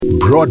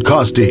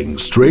Broadcasting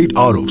straight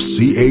out of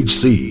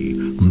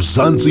CHC,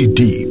 Mzansi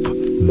Deep,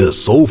 the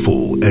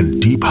soulful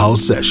and deep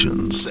house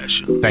sessions.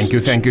 Thank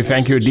you,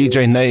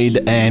 DJ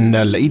Nade and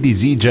Lady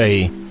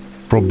ZJ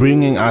for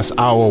bringing us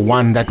our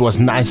one that was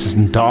nice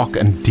and dark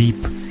and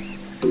deep.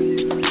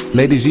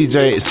 Lady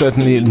ZJ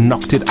certainly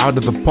knocked it out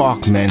of the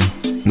park, man.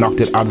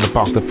 Knocked it out of the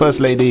park. The first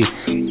lady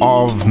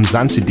of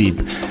Mzansi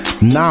Deep.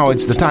 Now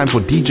it's the time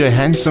for DJ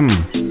Handsome,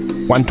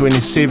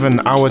 127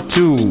 hour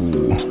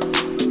 2.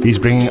 He's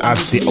bringing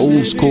us the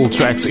old school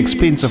tracks,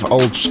 expensive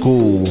old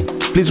school.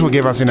 Please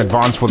forgive us in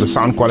advance for the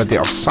sound quality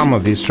of some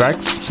of these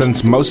tracks,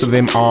 since most of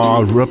them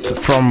are ripped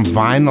from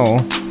vinyl,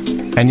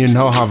 and you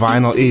know how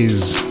vinyl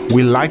is.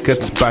 We like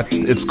it, but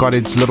it's got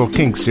its little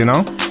kinks, you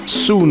know?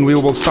 Soon we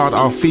will start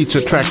our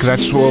feature track.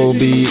 That will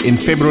be in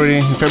February.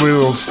 In February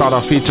we'll start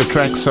our feature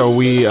track, so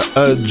we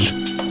urge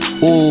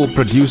all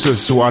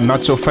producers who are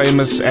not so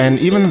famous, and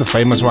even the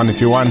famous one if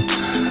you want,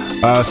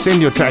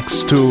 send your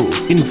tracks to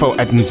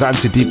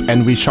info@Mzansi Deep,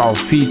 and we shall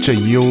feature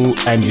you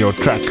and your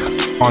track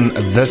on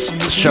this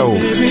show. I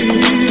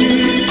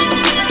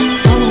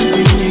won't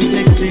be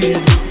neglected,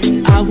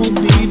 I won't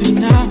be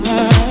denied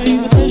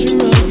the pleasure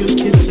of your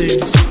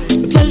kisses,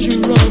 the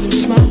pleasure of your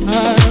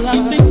smile. I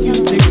think you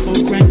take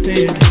for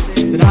granted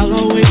that I'll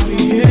always be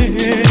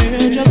here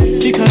just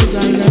because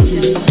I love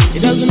you.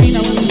 It doesn't mean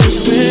I won't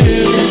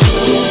despair.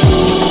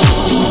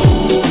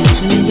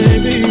 To me,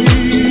 baby.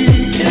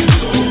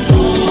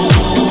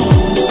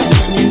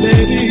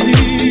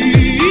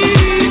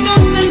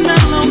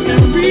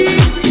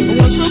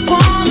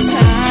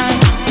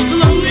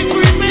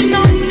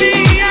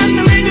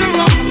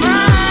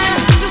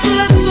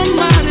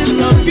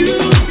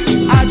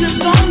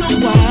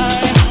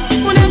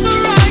 Whenever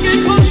I get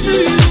close to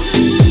you,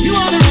 you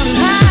wanna run and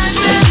hide.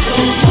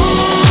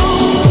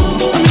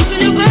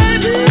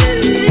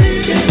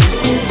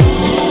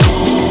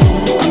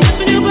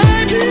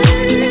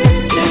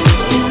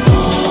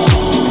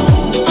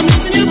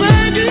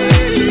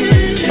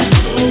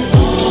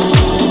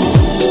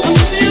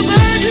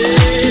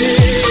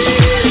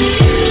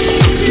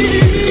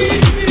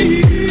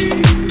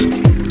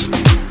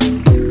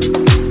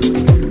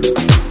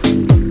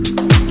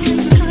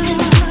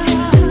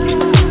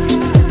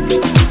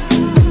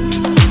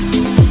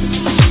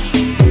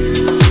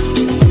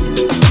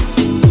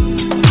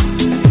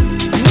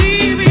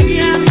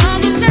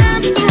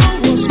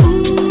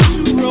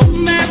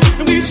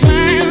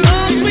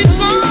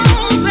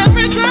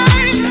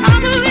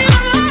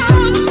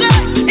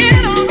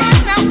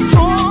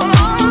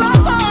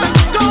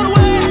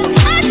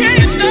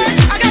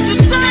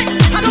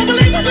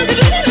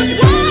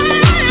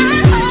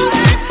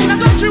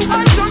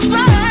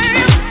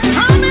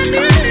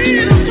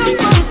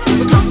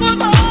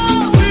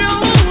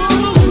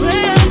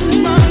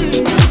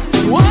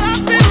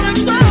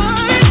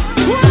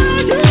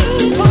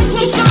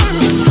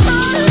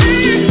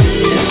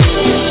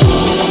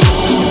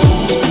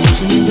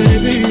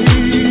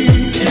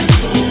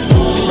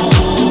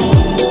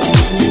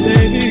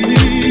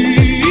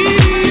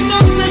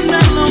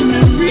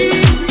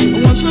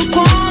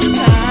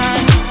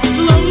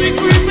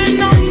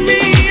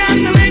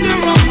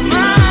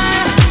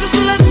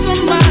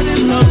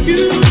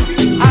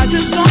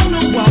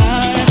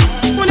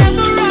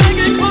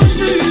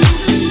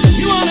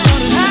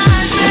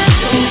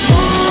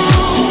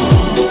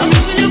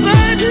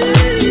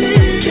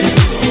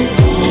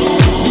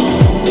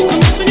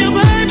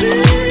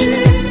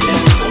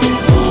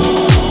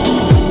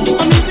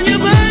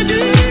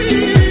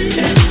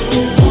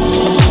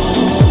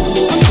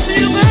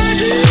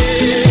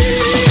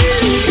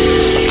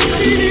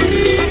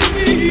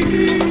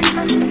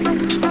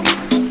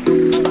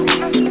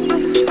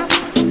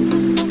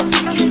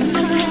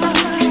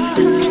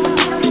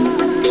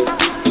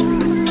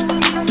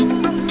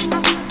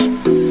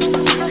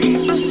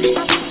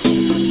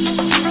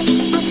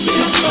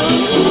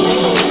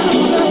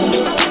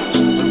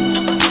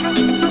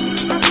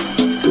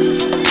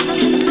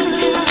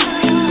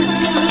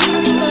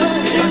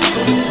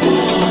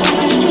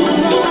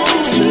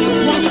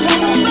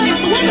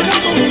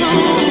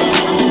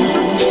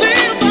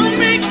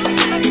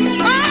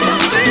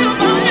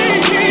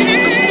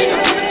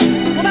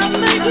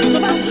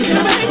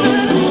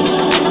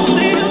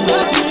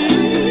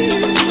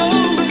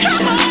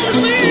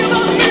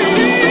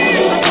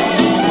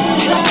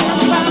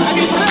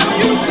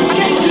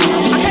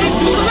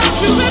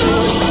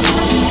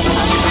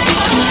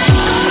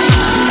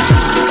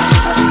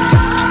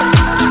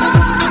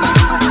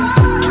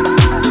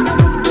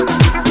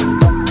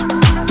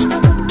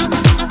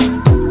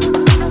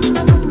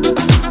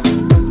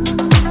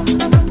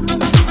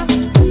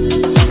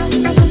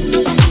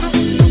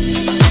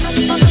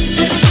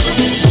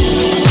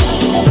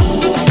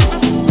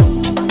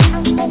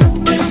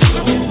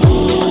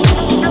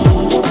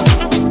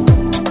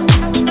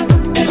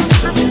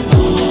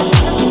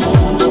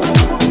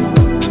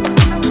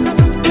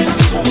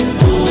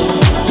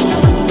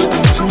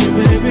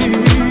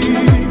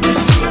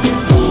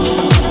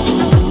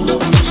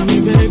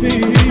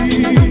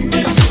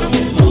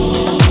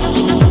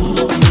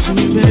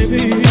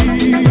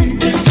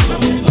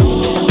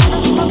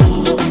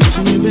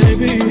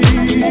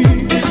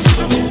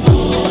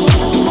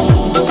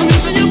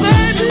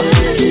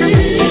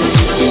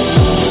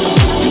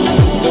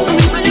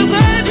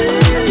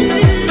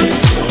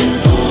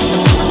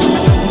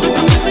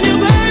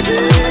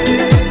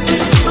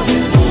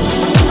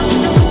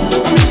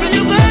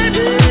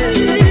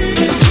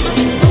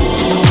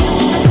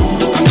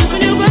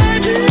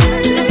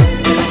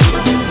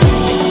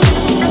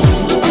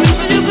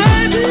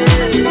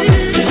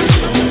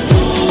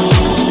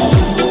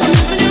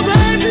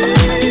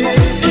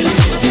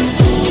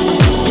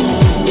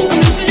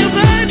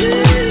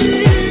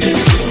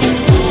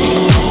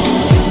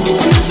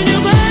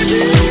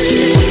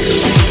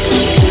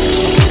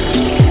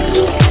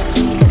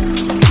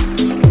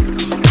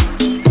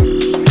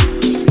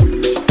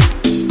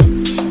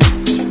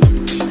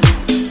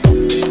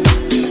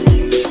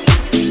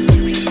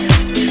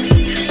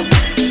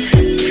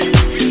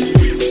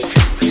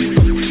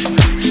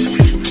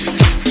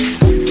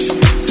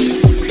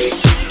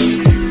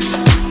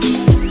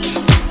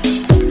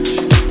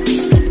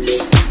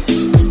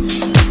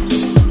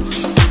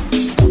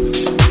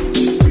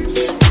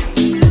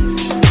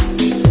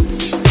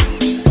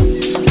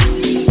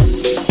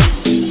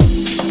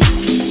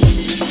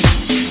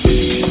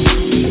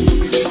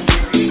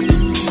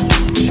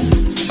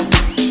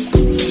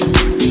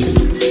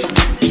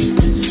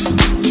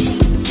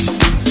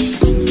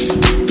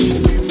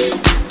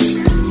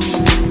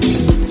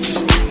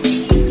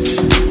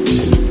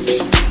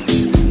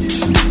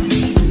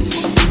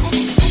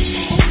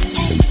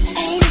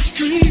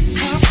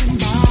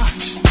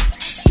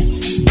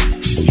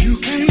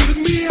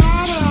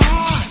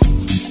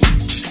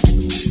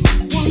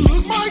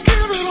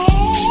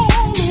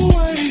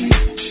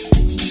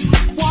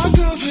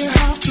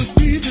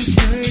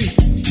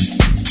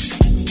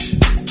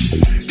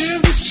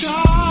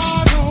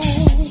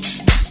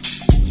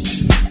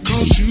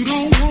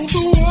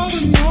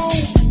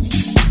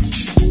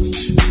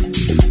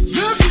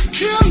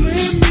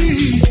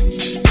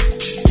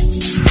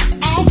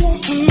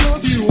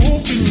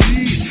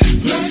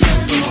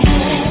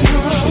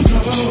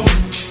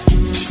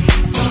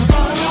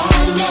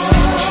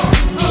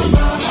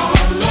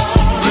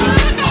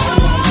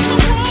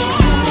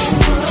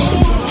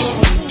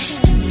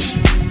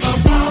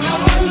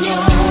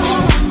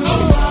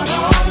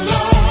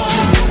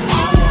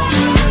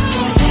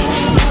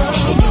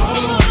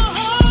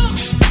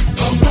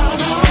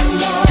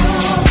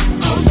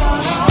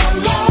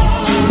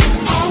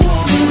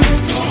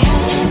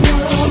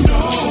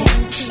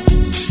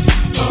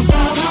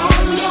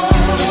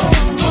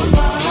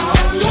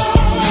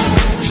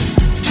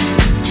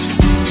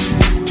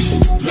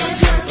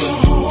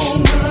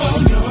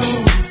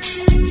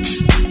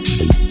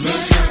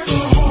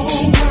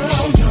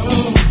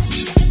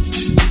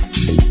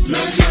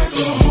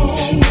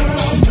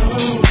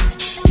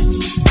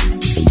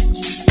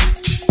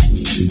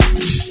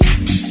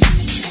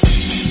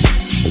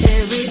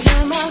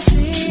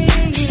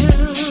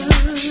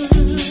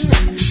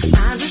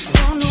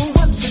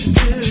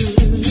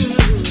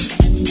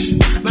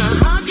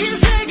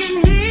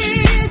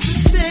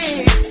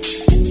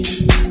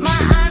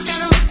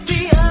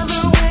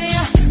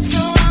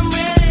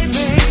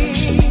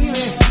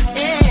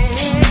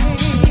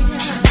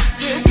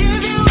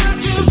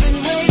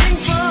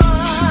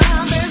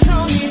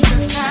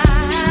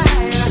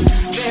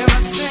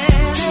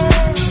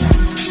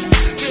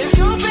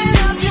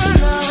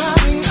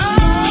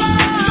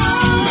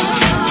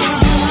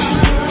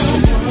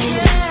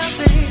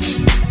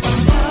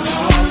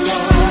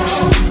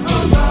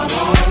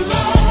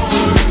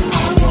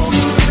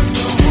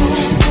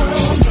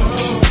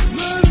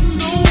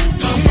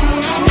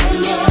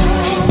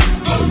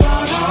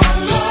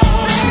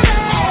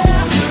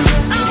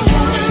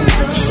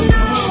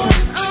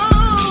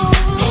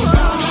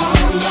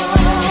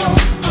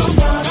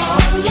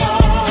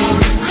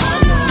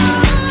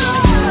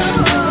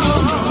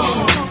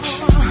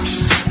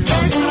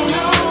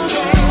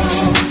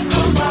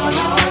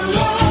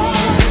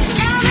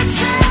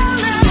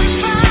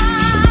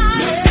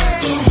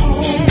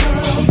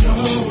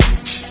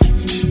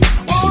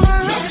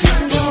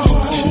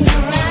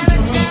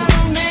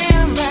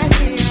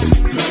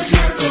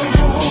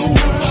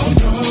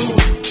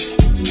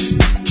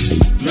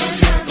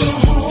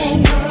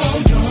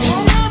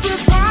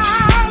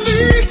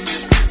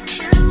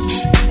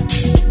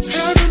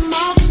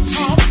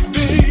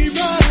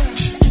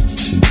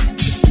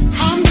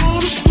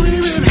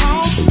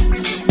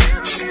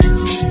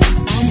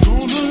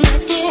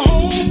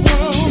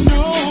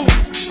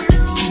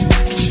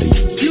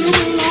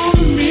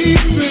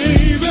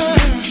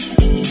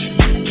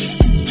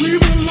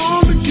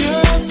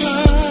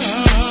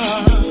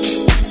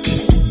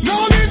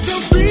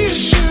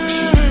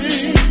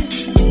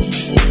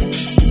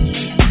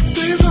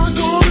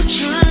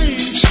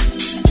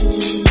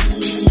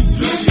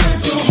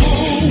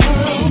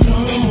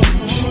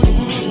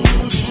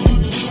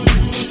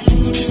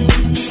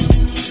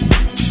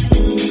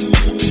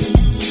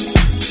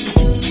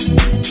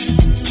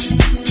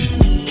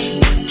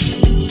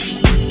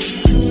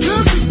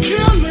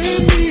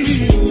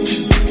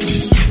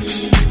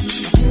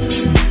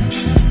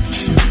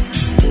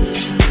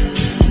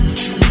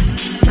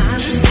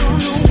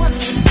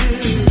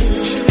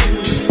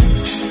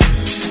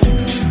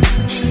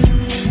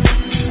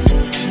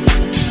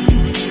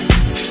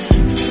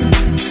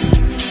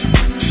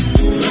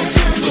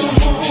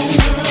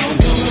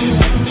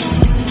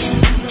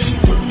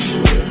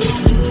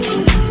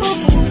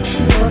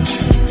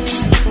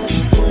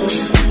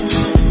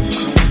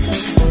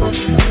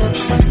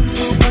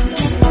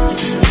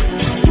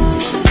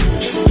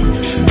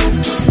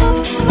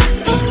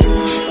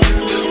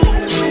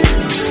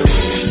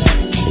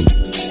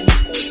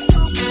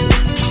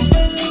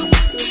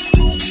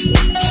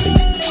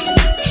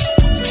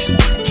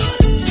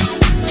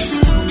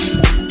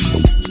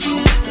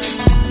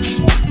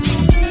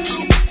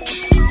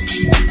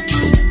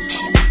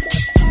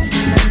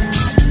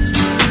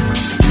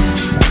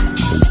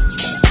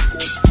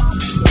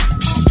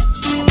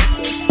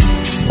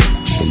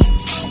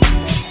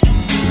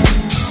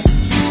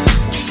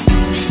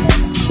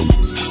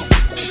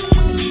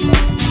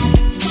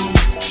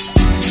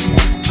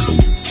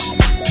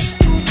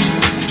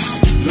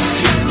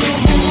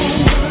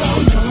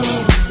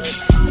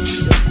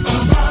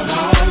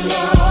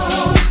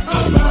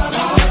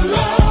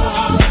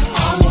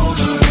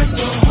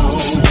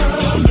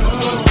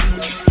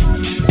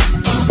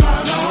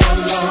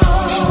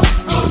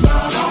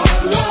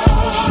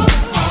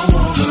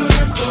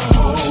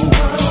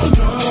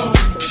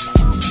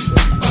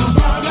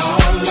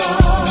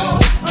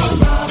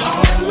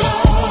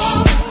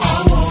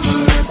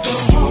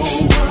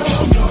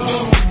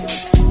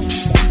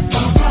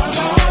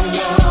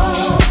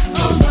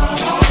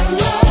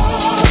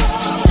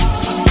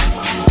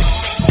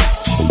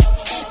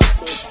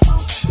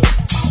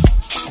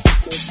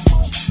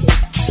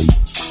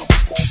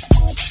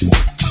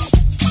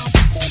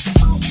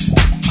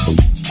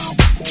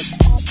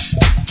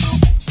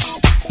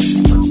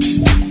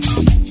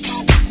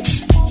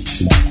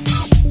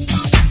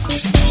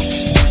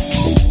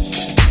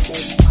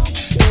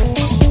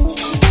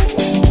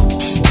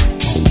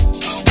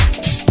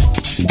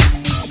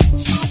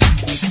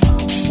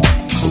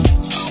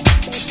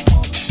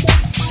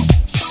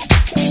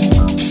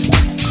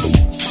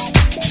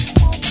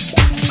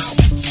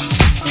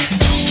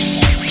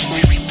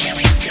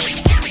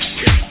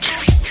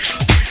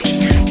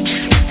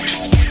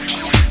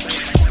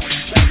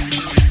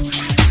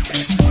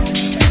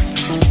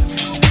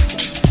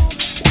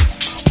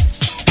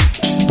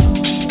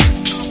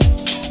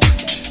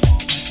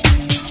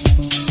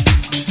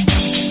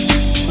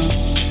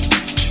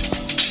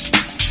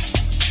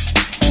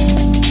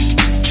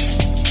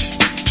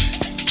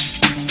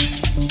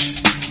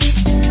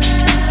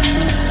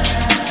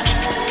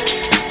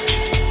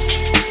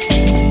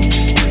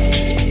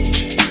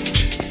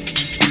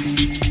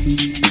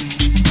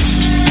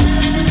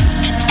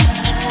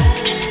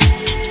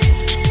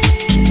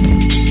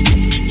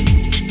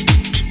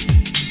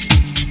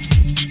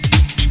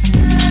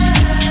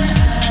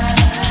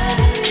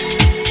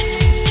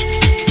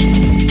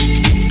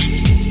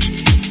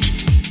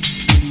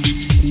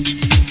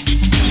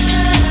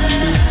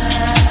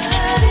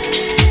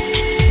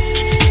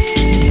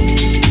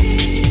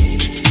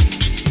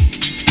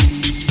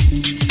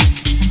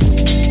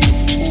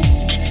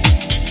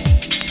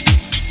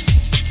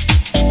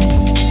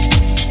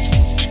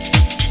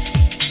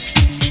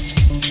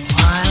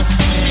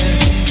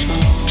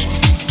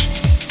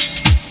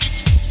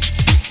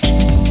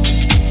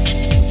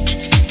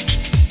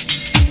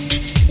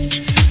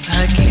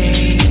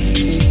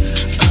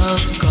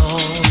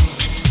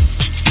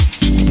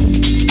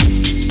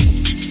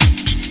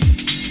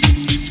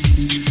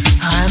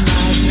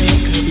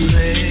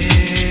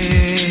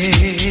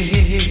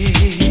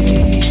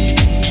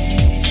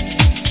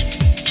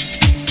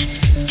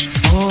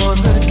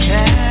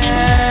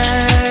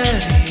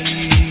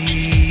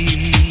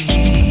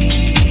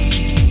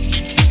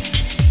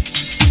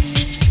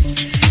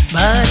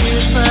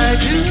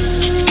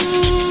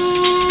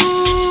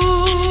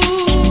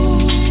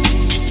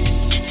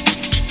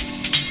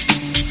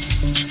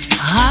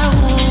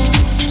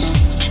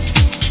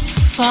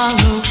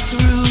 follow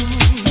through.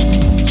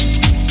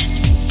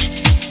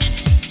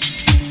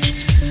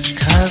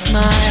 'Cause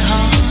my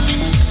heart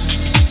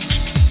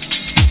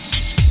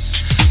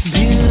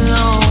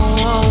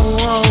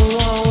belongs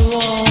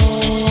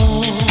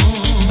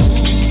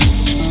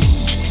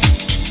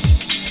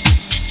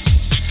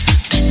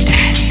to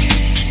Daddy.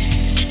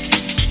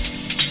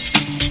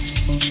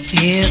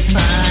 If I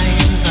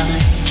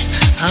invite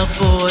a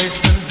boy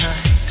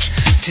tonight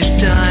to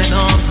dine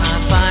on my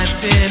fine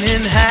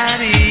Finnan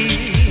Hattie,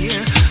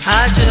 I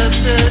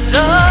just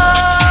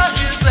adore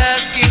his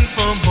asking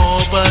for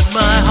more, but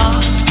my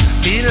heart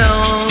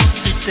belongs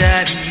to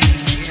Daddy.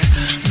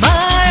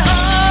 My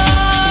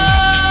heart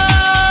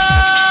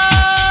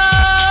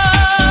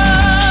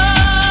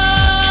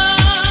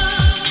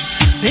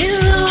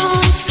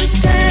belongs to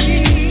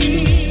Daddy.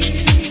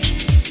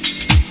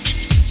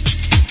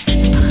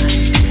 My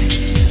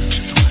daddy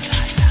knows what I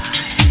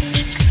like,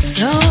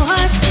 so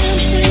I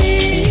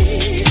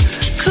simply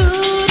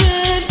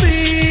couldn't be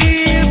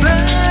my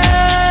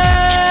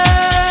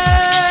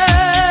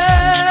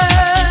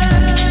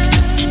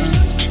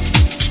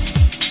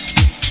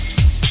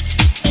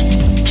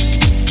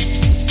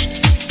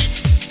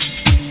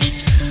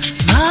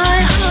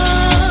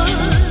heart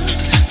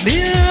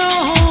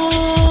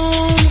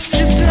belongs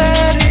to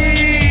Daddy.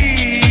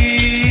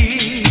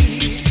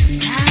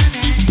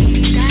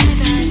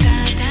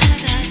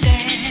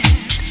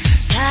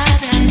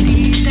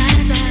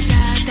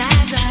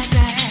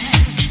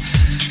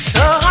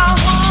 So I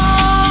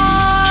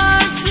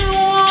want to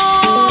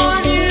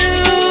warn you,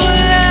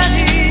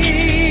 Daddy.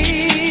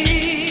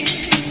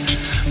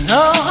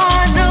 Though I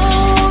know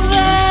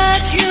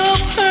that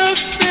you're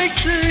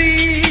perfectly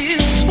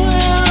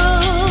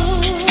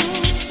swell,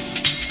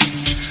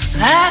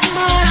 that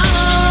my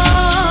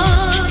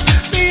heart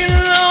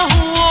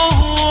belongs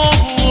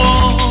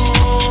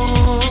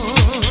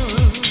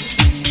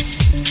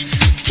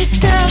to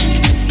Daddy.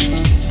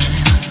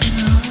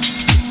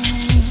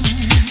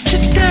 To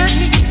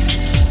Daddy,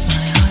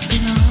 my heart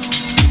belongs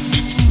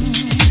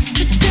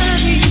to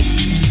Daddy.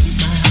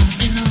 My heart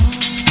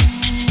belongs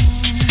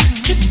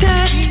to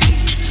Daddy.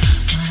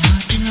 My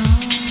heart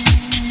belongs.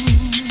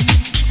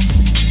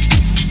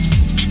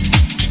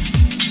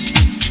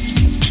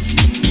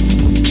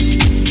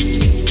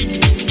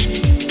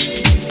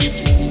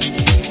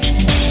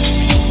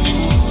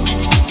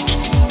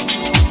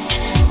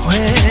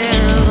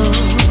 Well,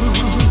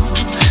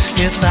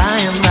 if I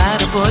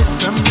invite a boy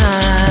some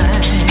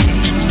night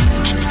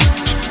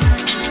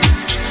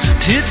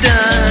to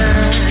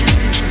dine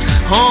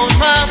on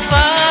my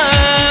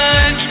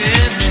fine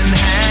Finnan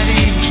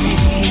Hattie,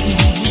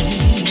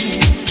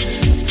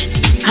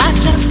 I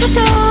just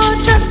adore,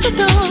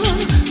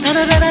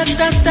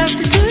 da-da-da-da-da-da-da,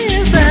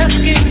 is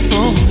asking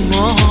for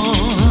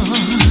more,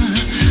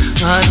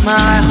 but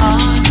my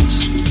heart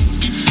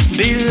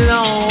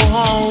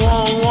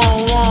belongs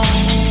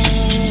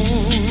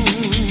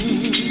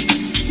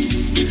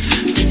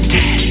to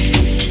Daddy.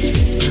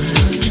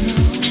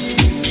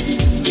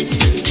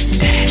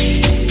 Daddy,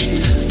 my heart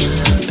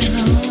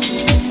belongs.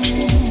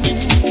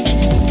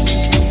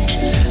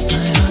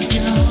 My heart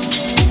belongs.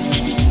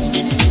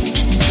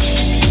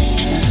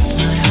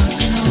 My heart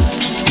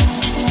belongs.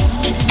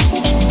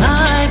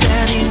 My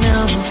daddy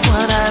knows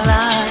what I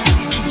like.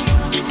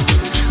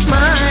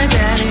 My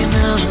daddy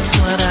knows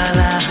what I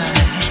like.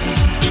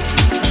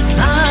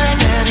 My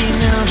daddy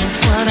knows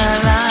what I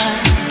like.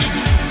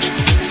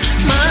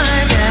 My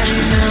daddy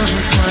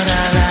knows what I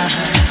like.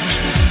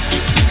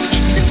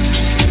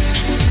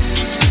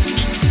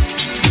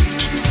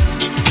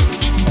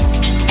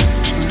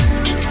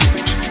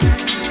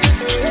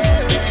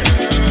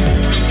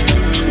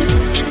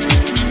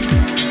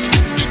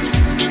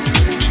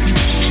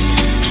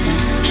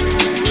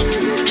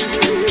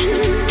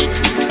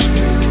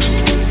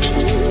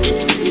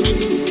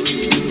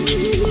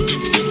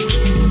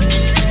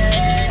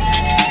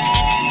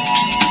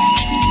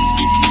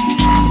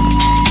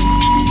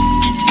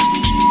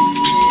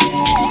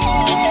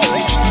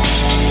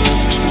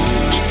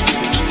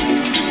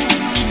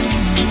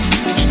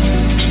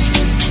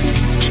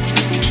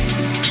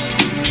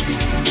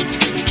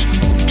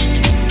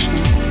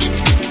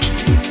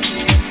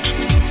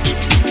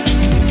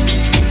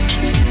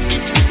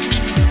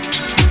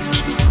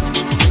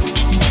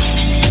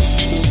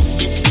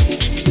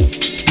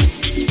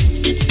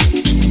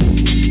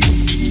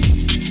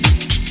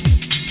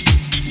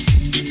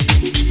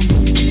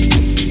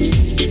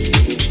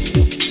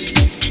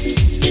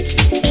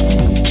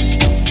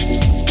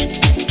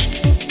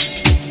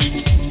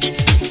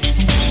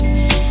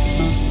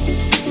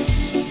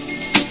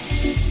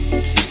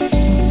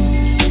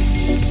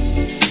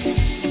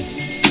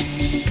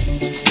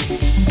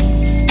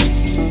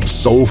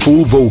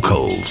 Soulful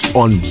vocals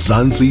on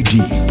Mzansi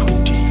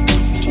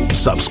Deep.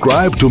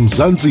 Subscribe to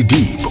Mzansi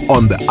Deep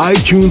on the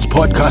iTunes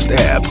podcast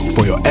app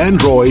for your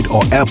Android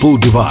or Apple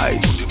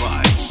device.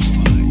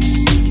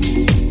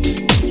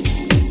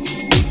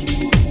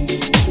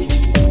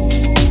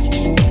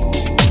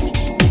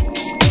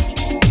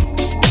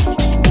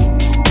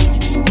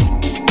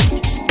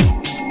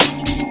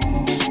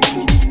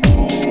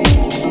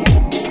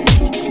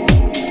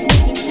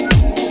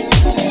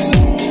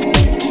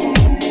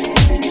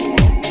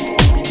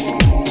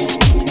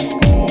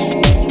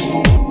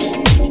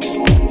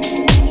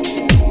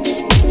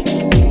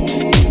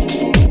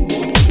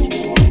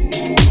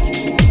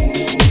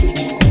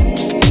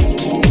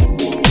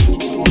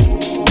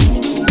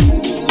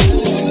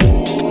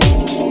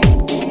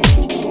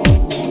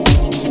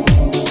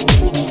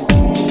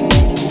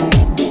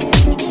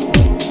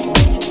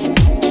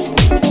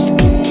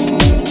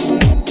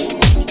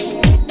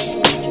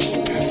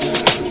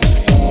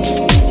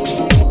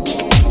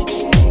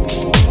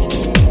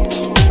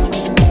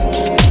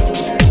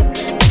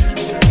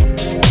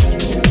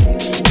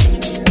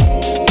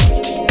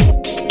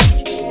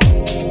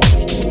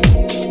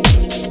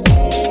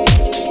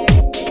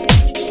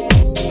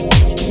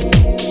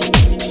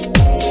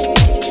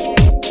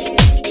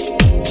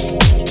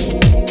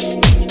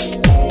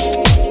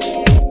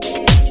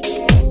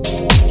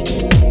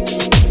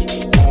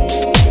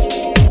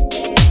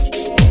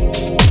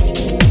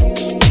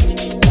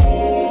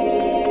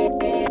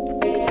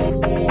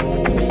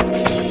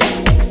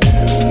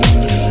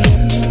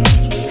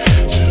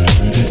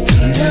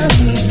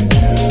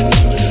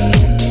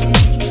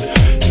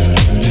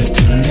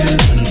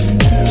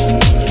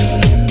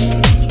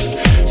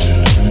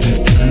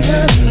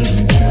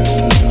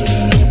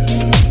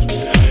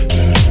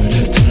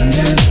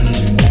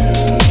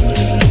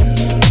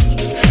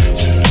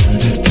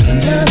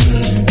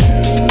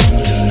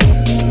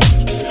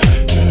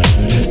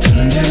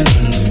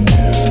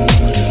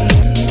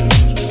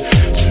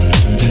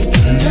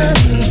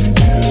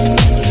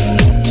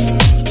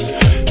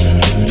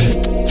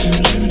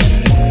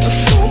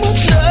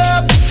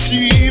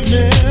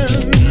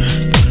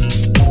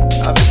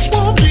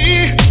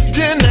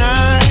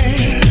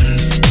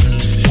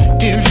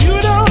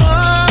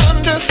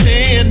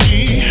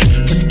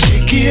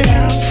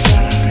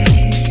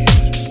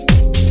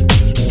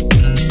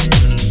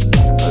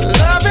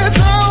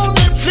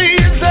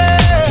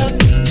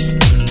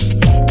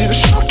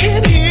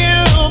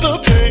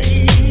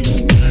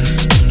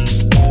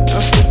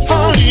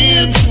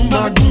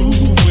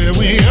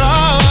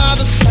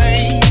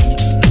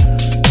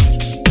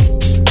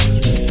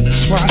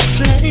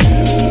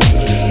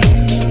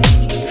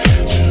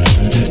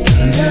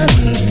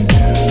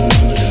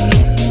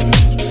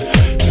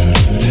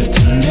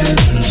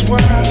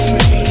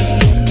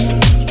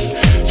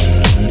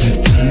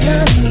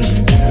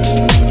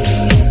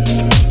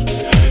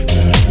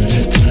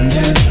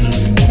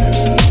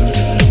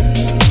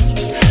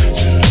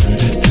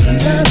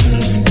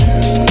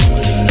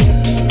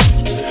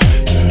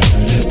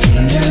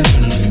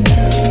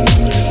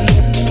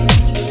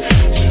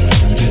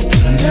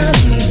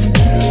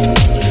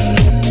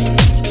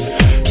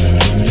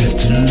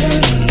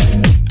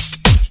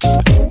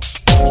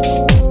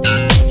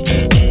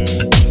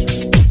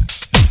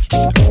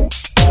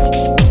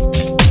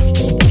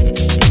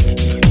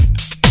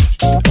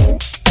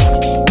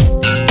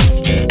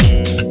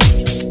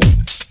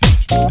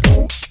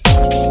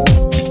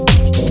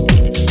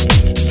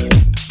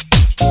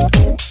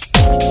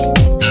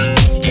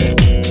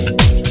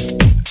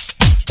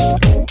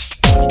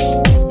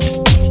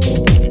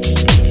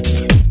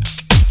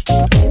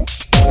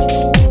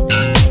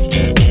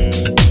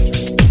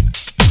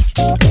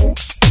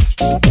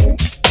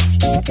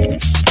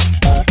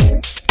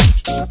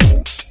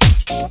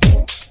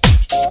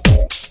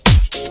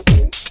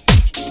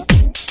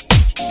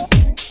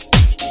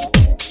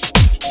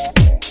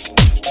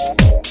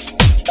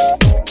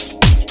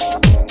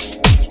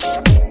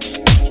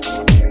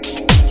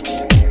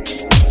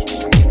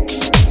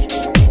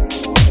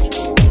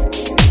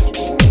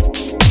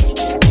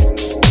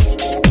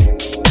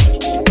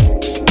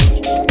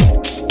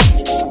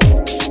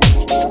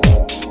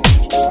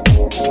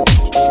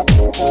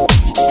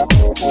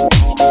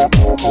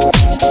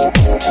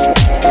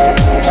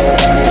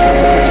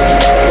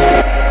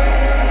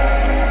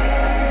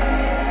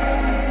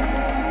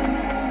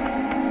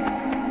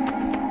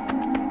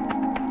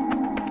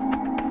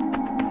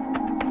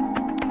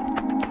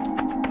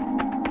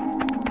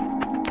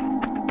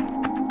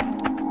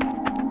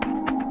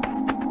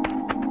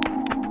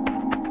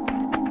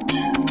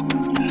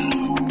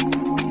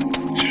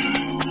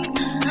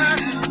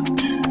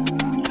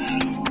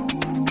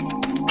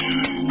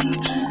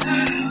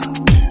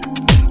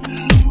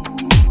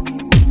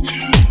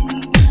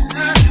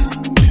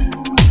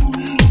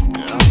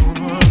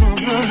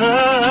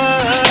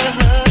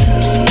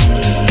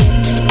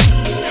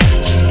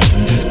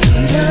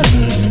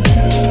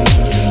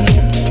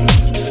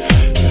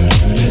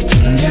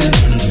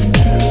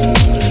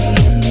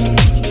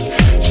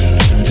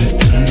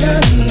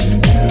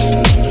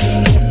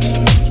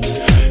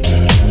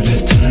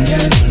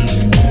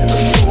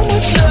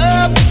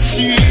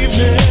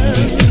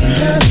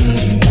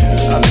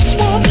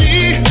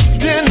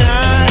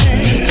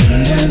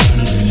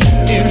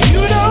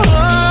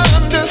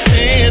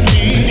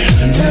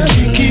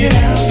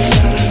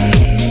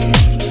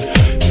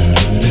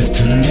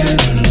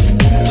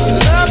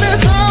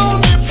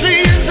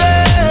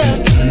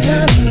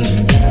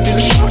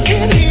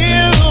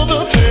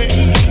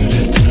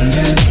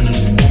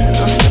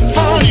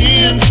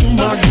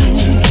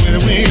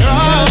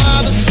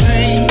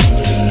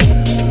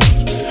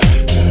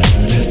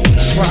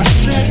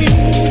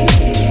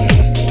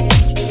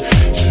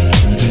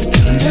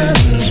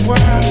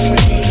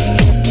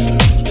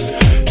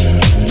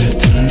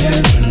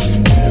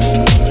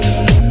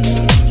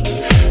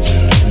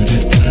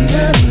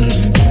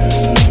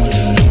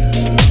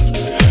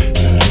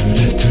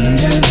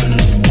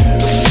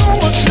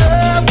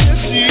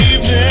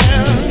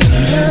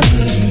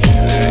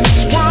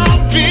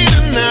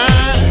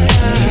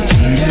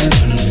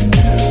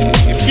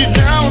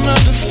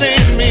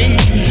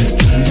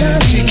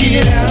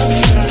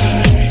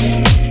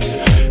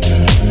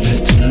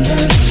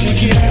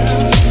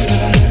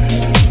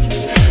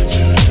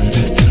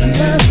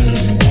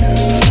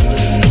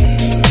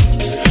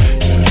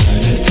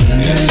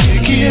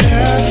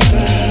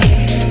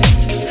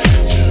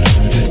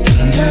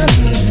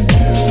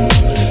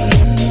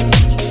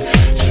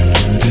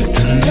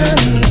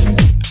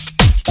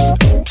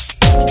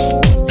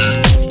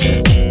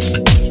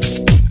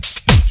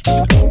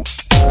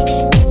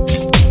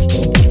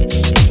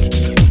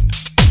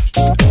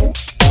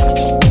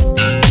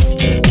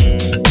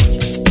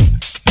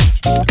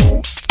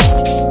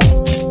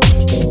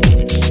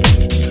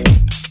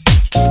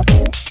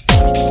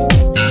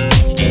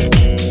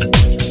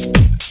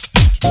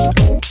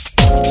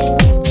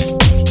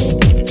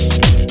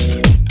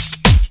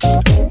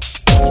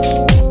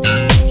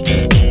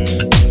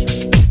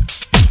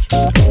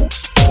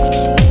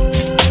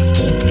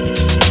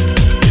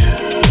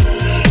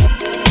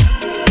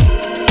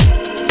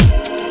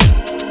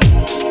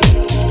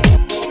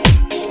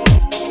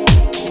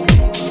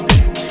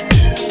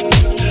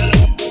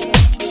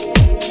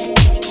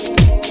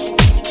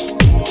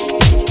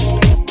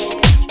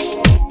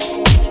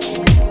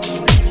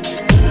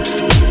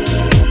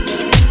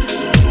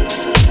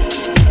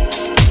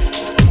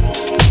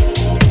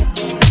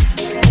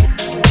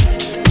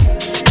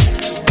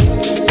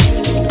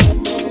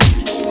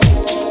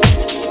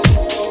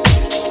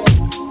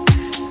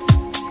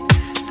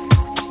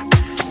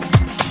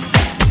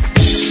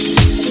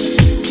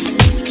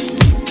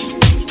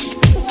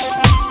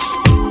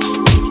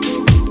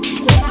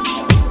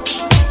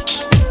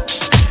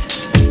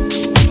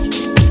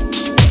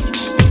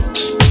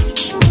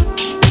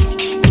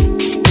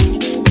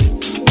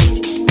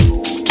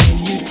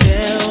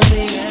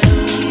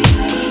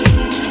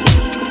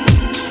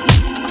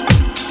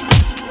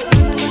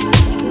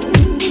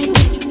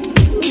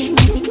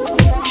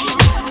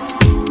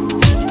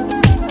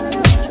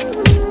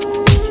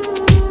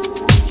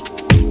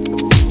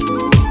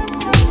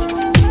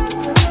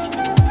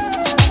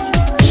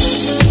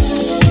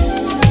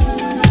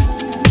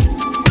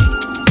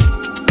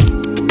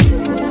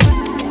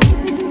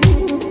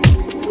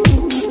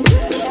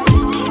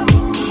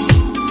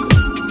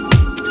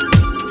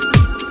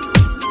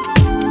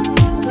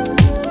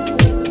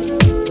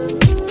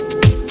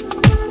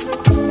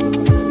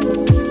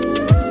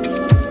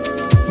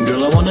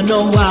 wanna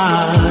know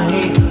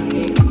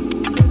why.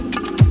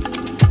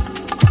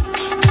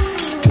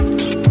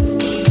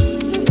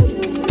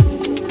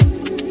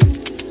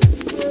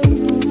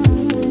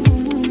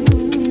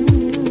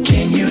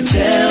 Can you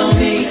tell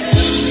me?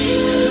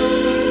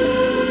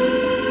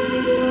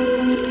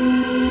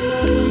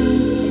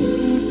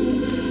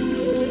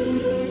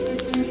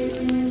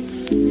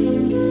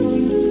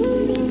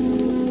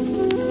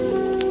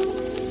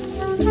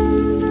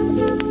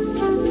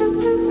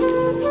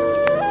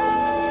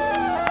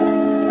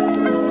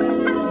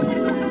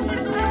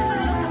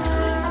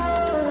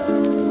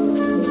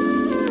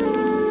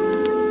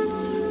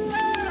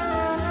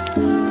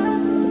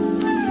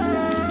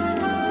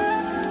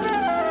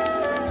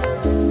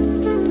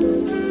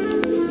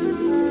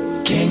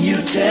 Can you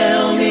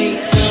tell me?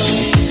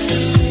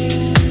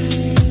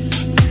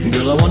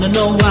 Girl, I wanna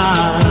know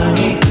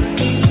why.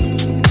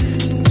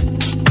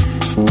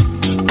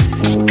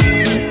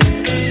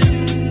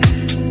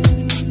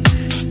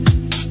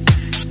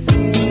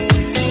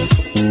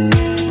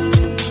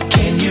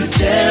 Can you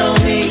tell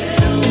me?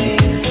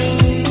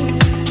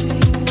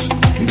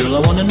 Girl,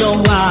 I wanna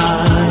know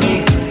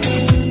why.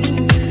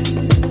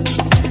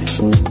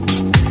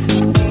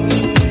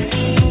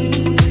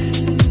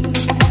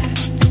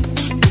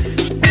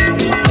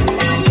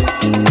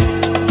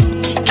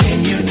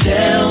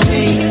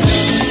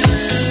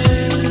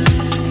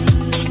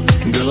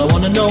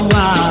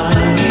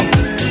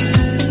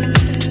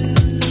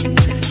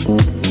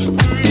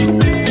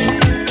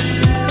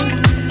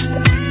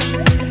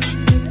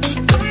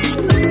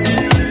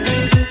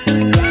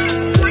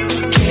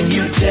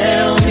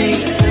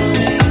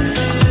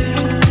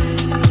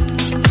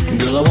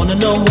 I wanna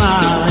know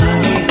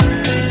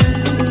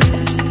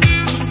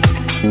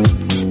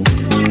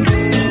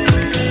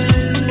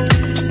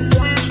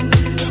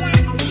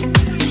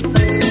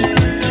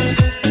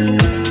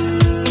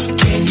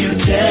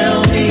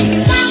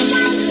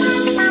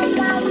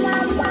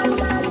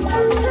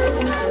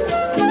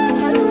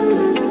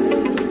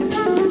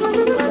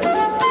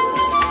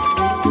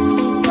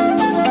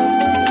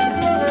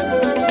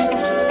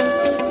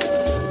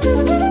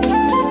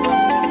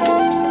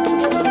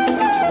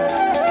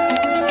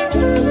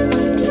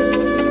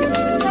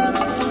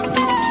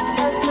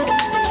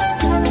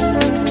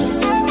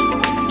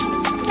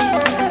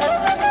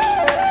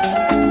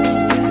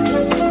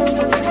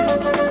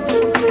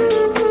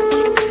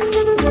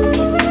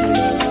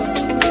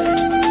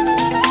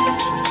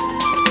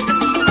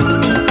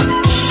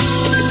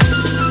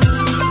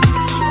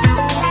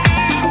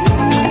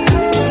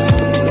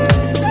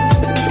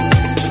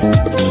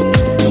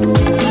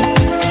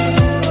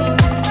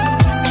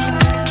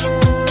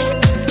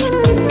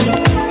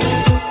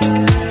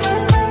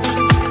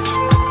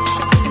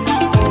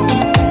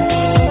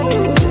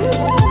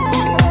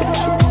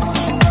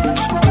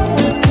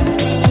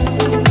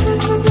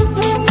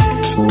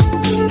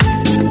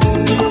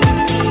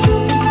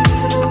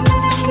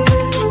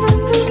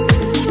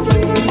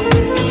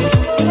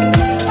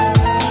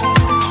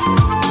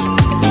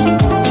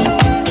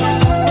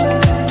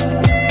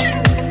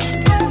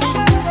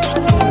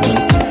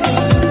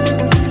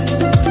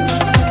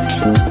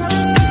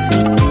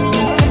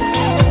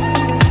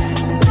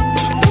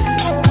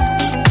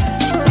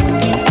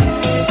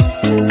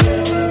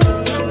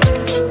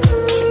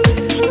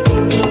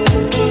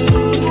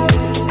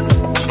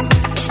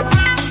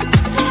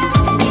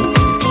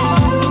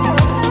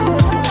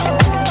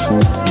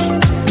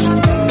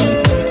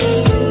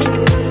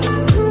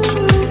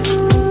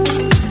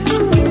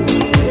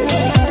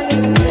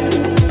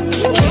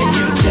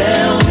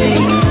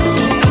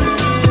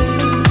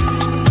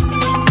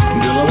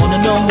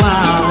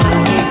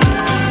why.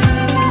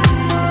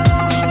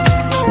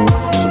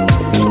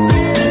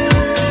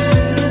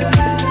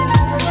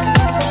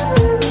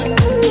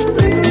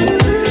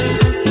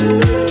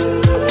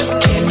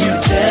 Can you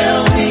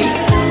tell me?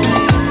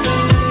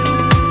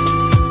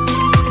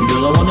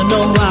 Girl, I wanna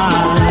know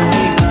why.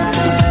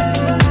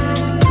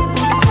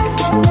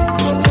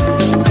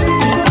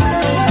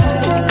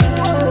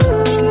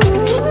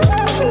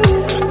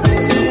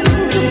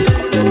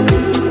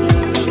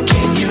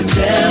 Can you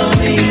tell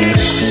me?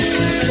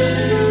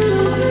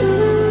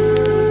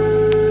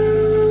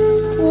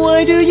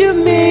 Why do you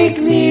make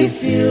me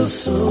feel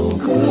so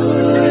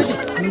good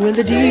when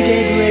the DJ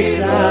breaks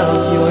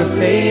out your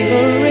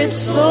favorite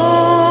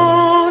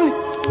song?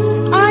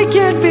 I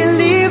can't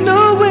believe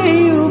the way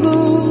you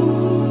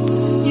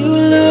move. You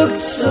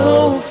looked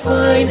so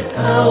fine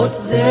out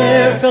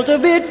there. Felt a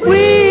bit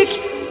weak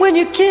when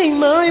you came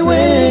my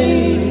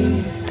way.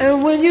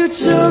 And when you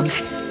took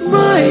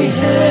my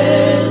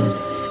hand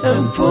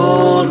and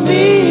pulled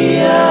me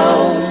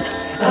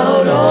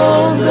out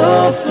on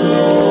the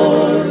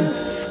floor,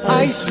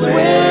 I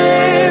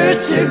swear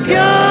to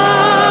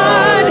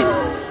God,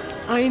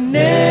 I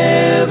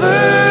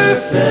never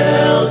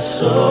felt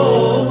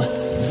so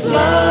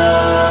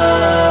fly.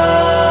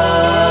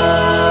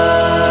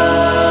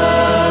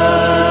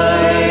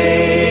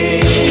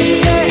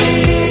 Baby,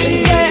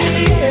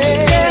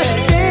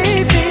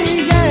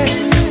 yeah.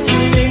 You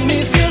make me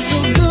feel so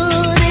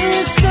good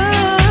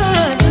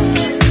inside.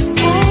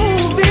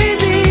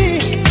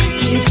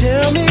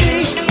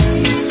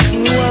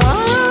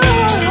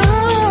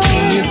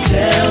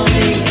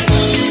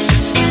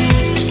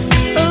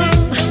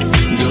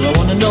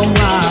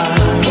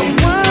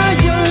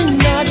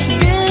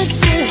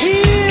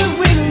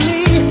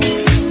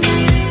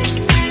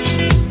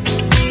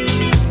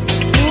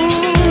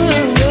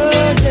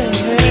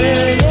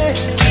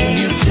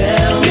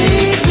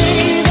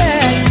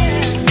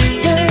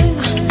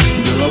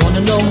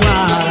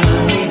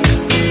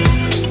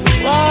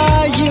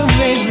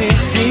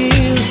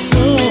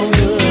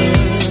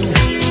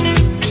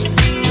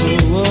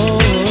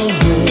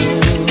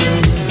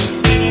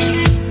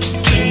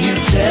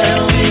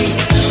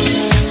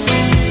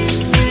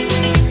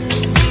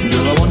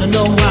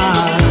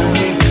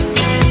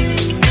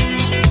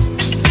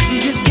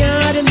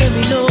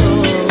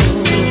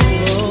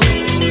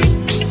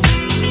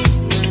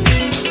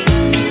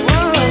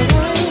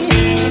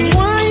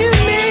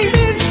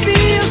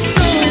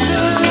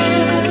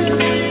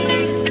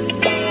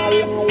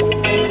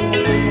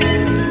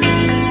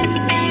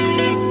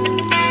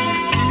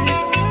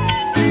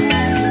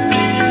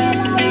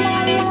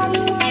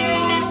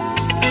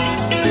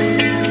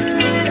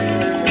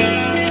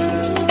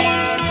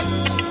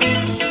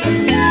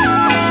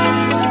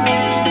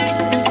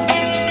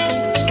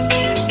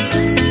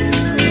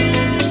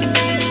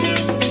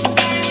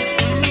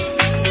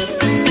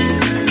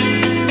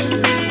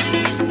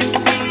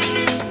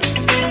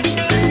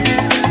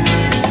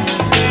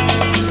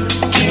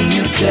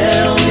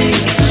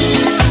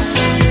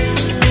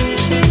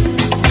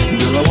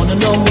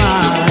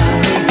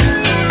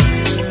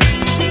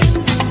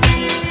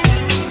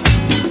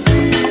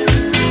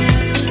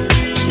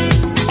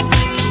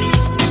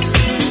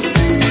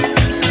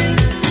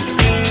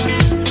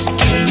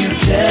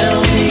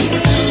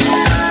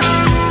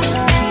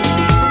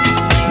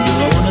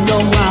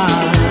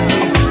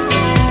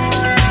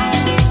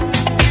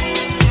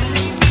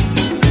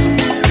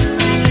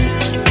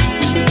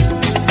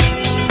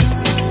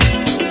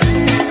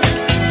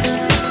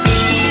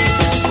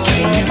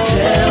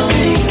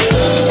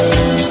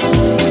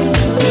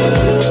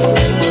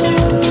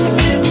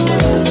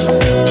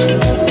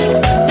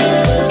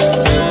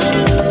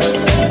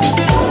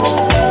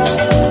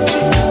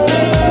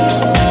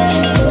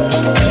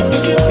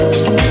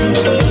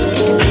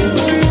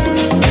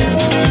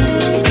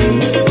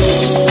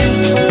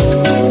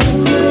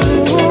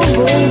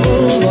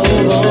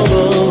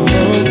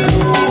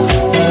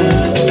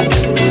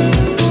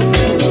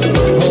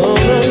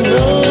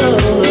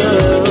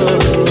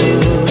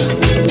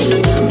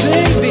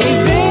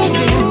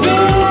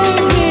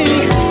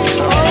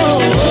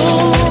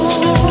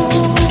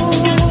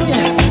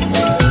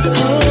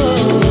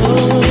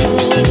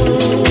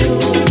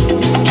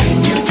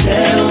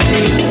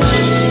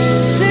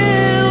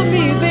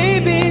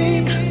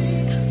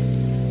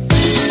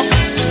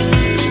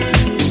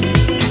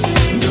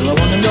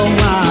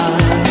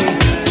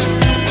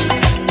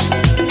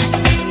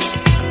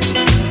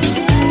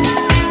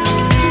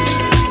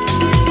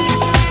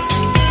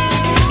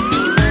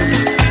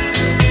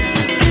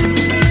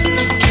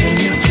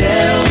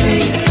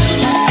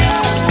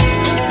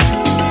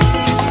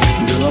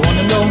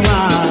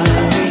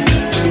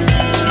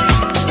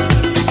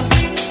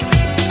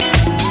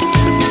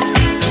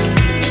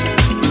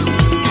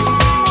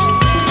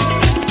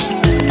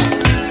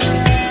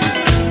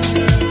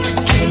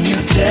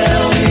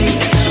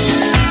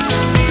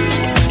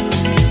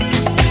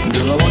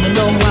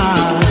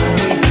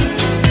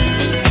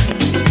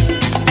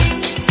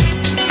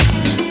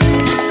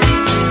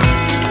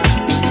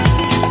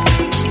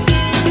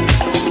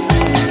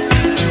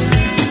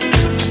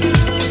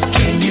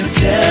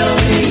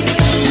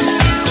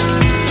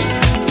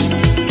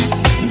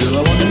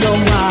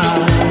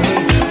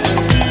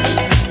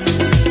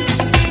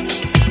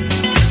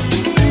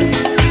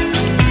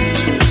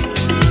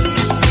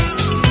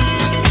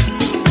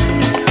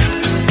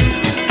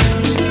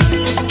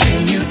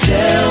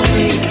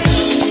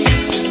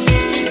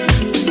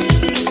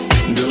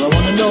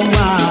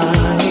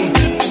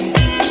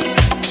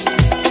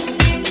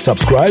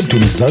 Subscribe to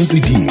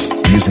Mzansi Deep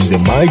using the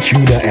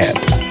MyTuner app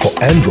for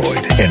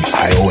Android and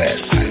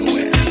iOS.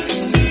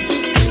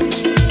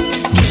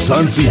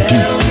 Mzansi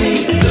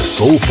Deep, the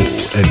soulful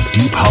and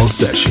deep house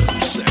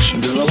sessions.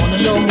 Girl, I wanna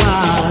know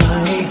why.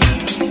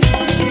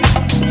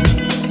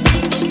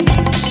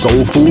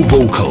 Soulful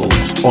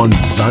vocals on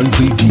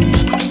Mzansi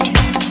Deep.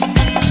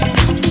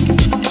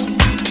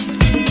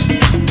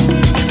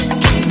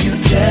 Can you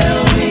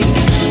tell me?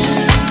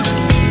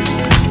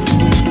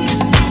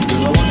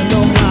 Girl, I wanna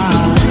know why.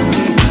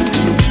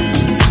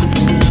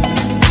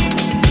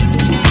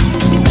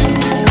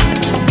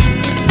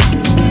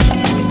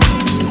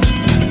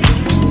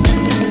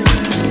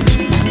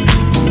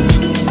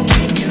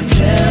 Can you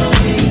tell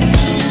me?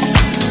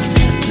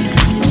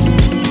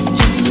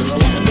 Girl, I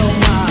wanna know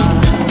why.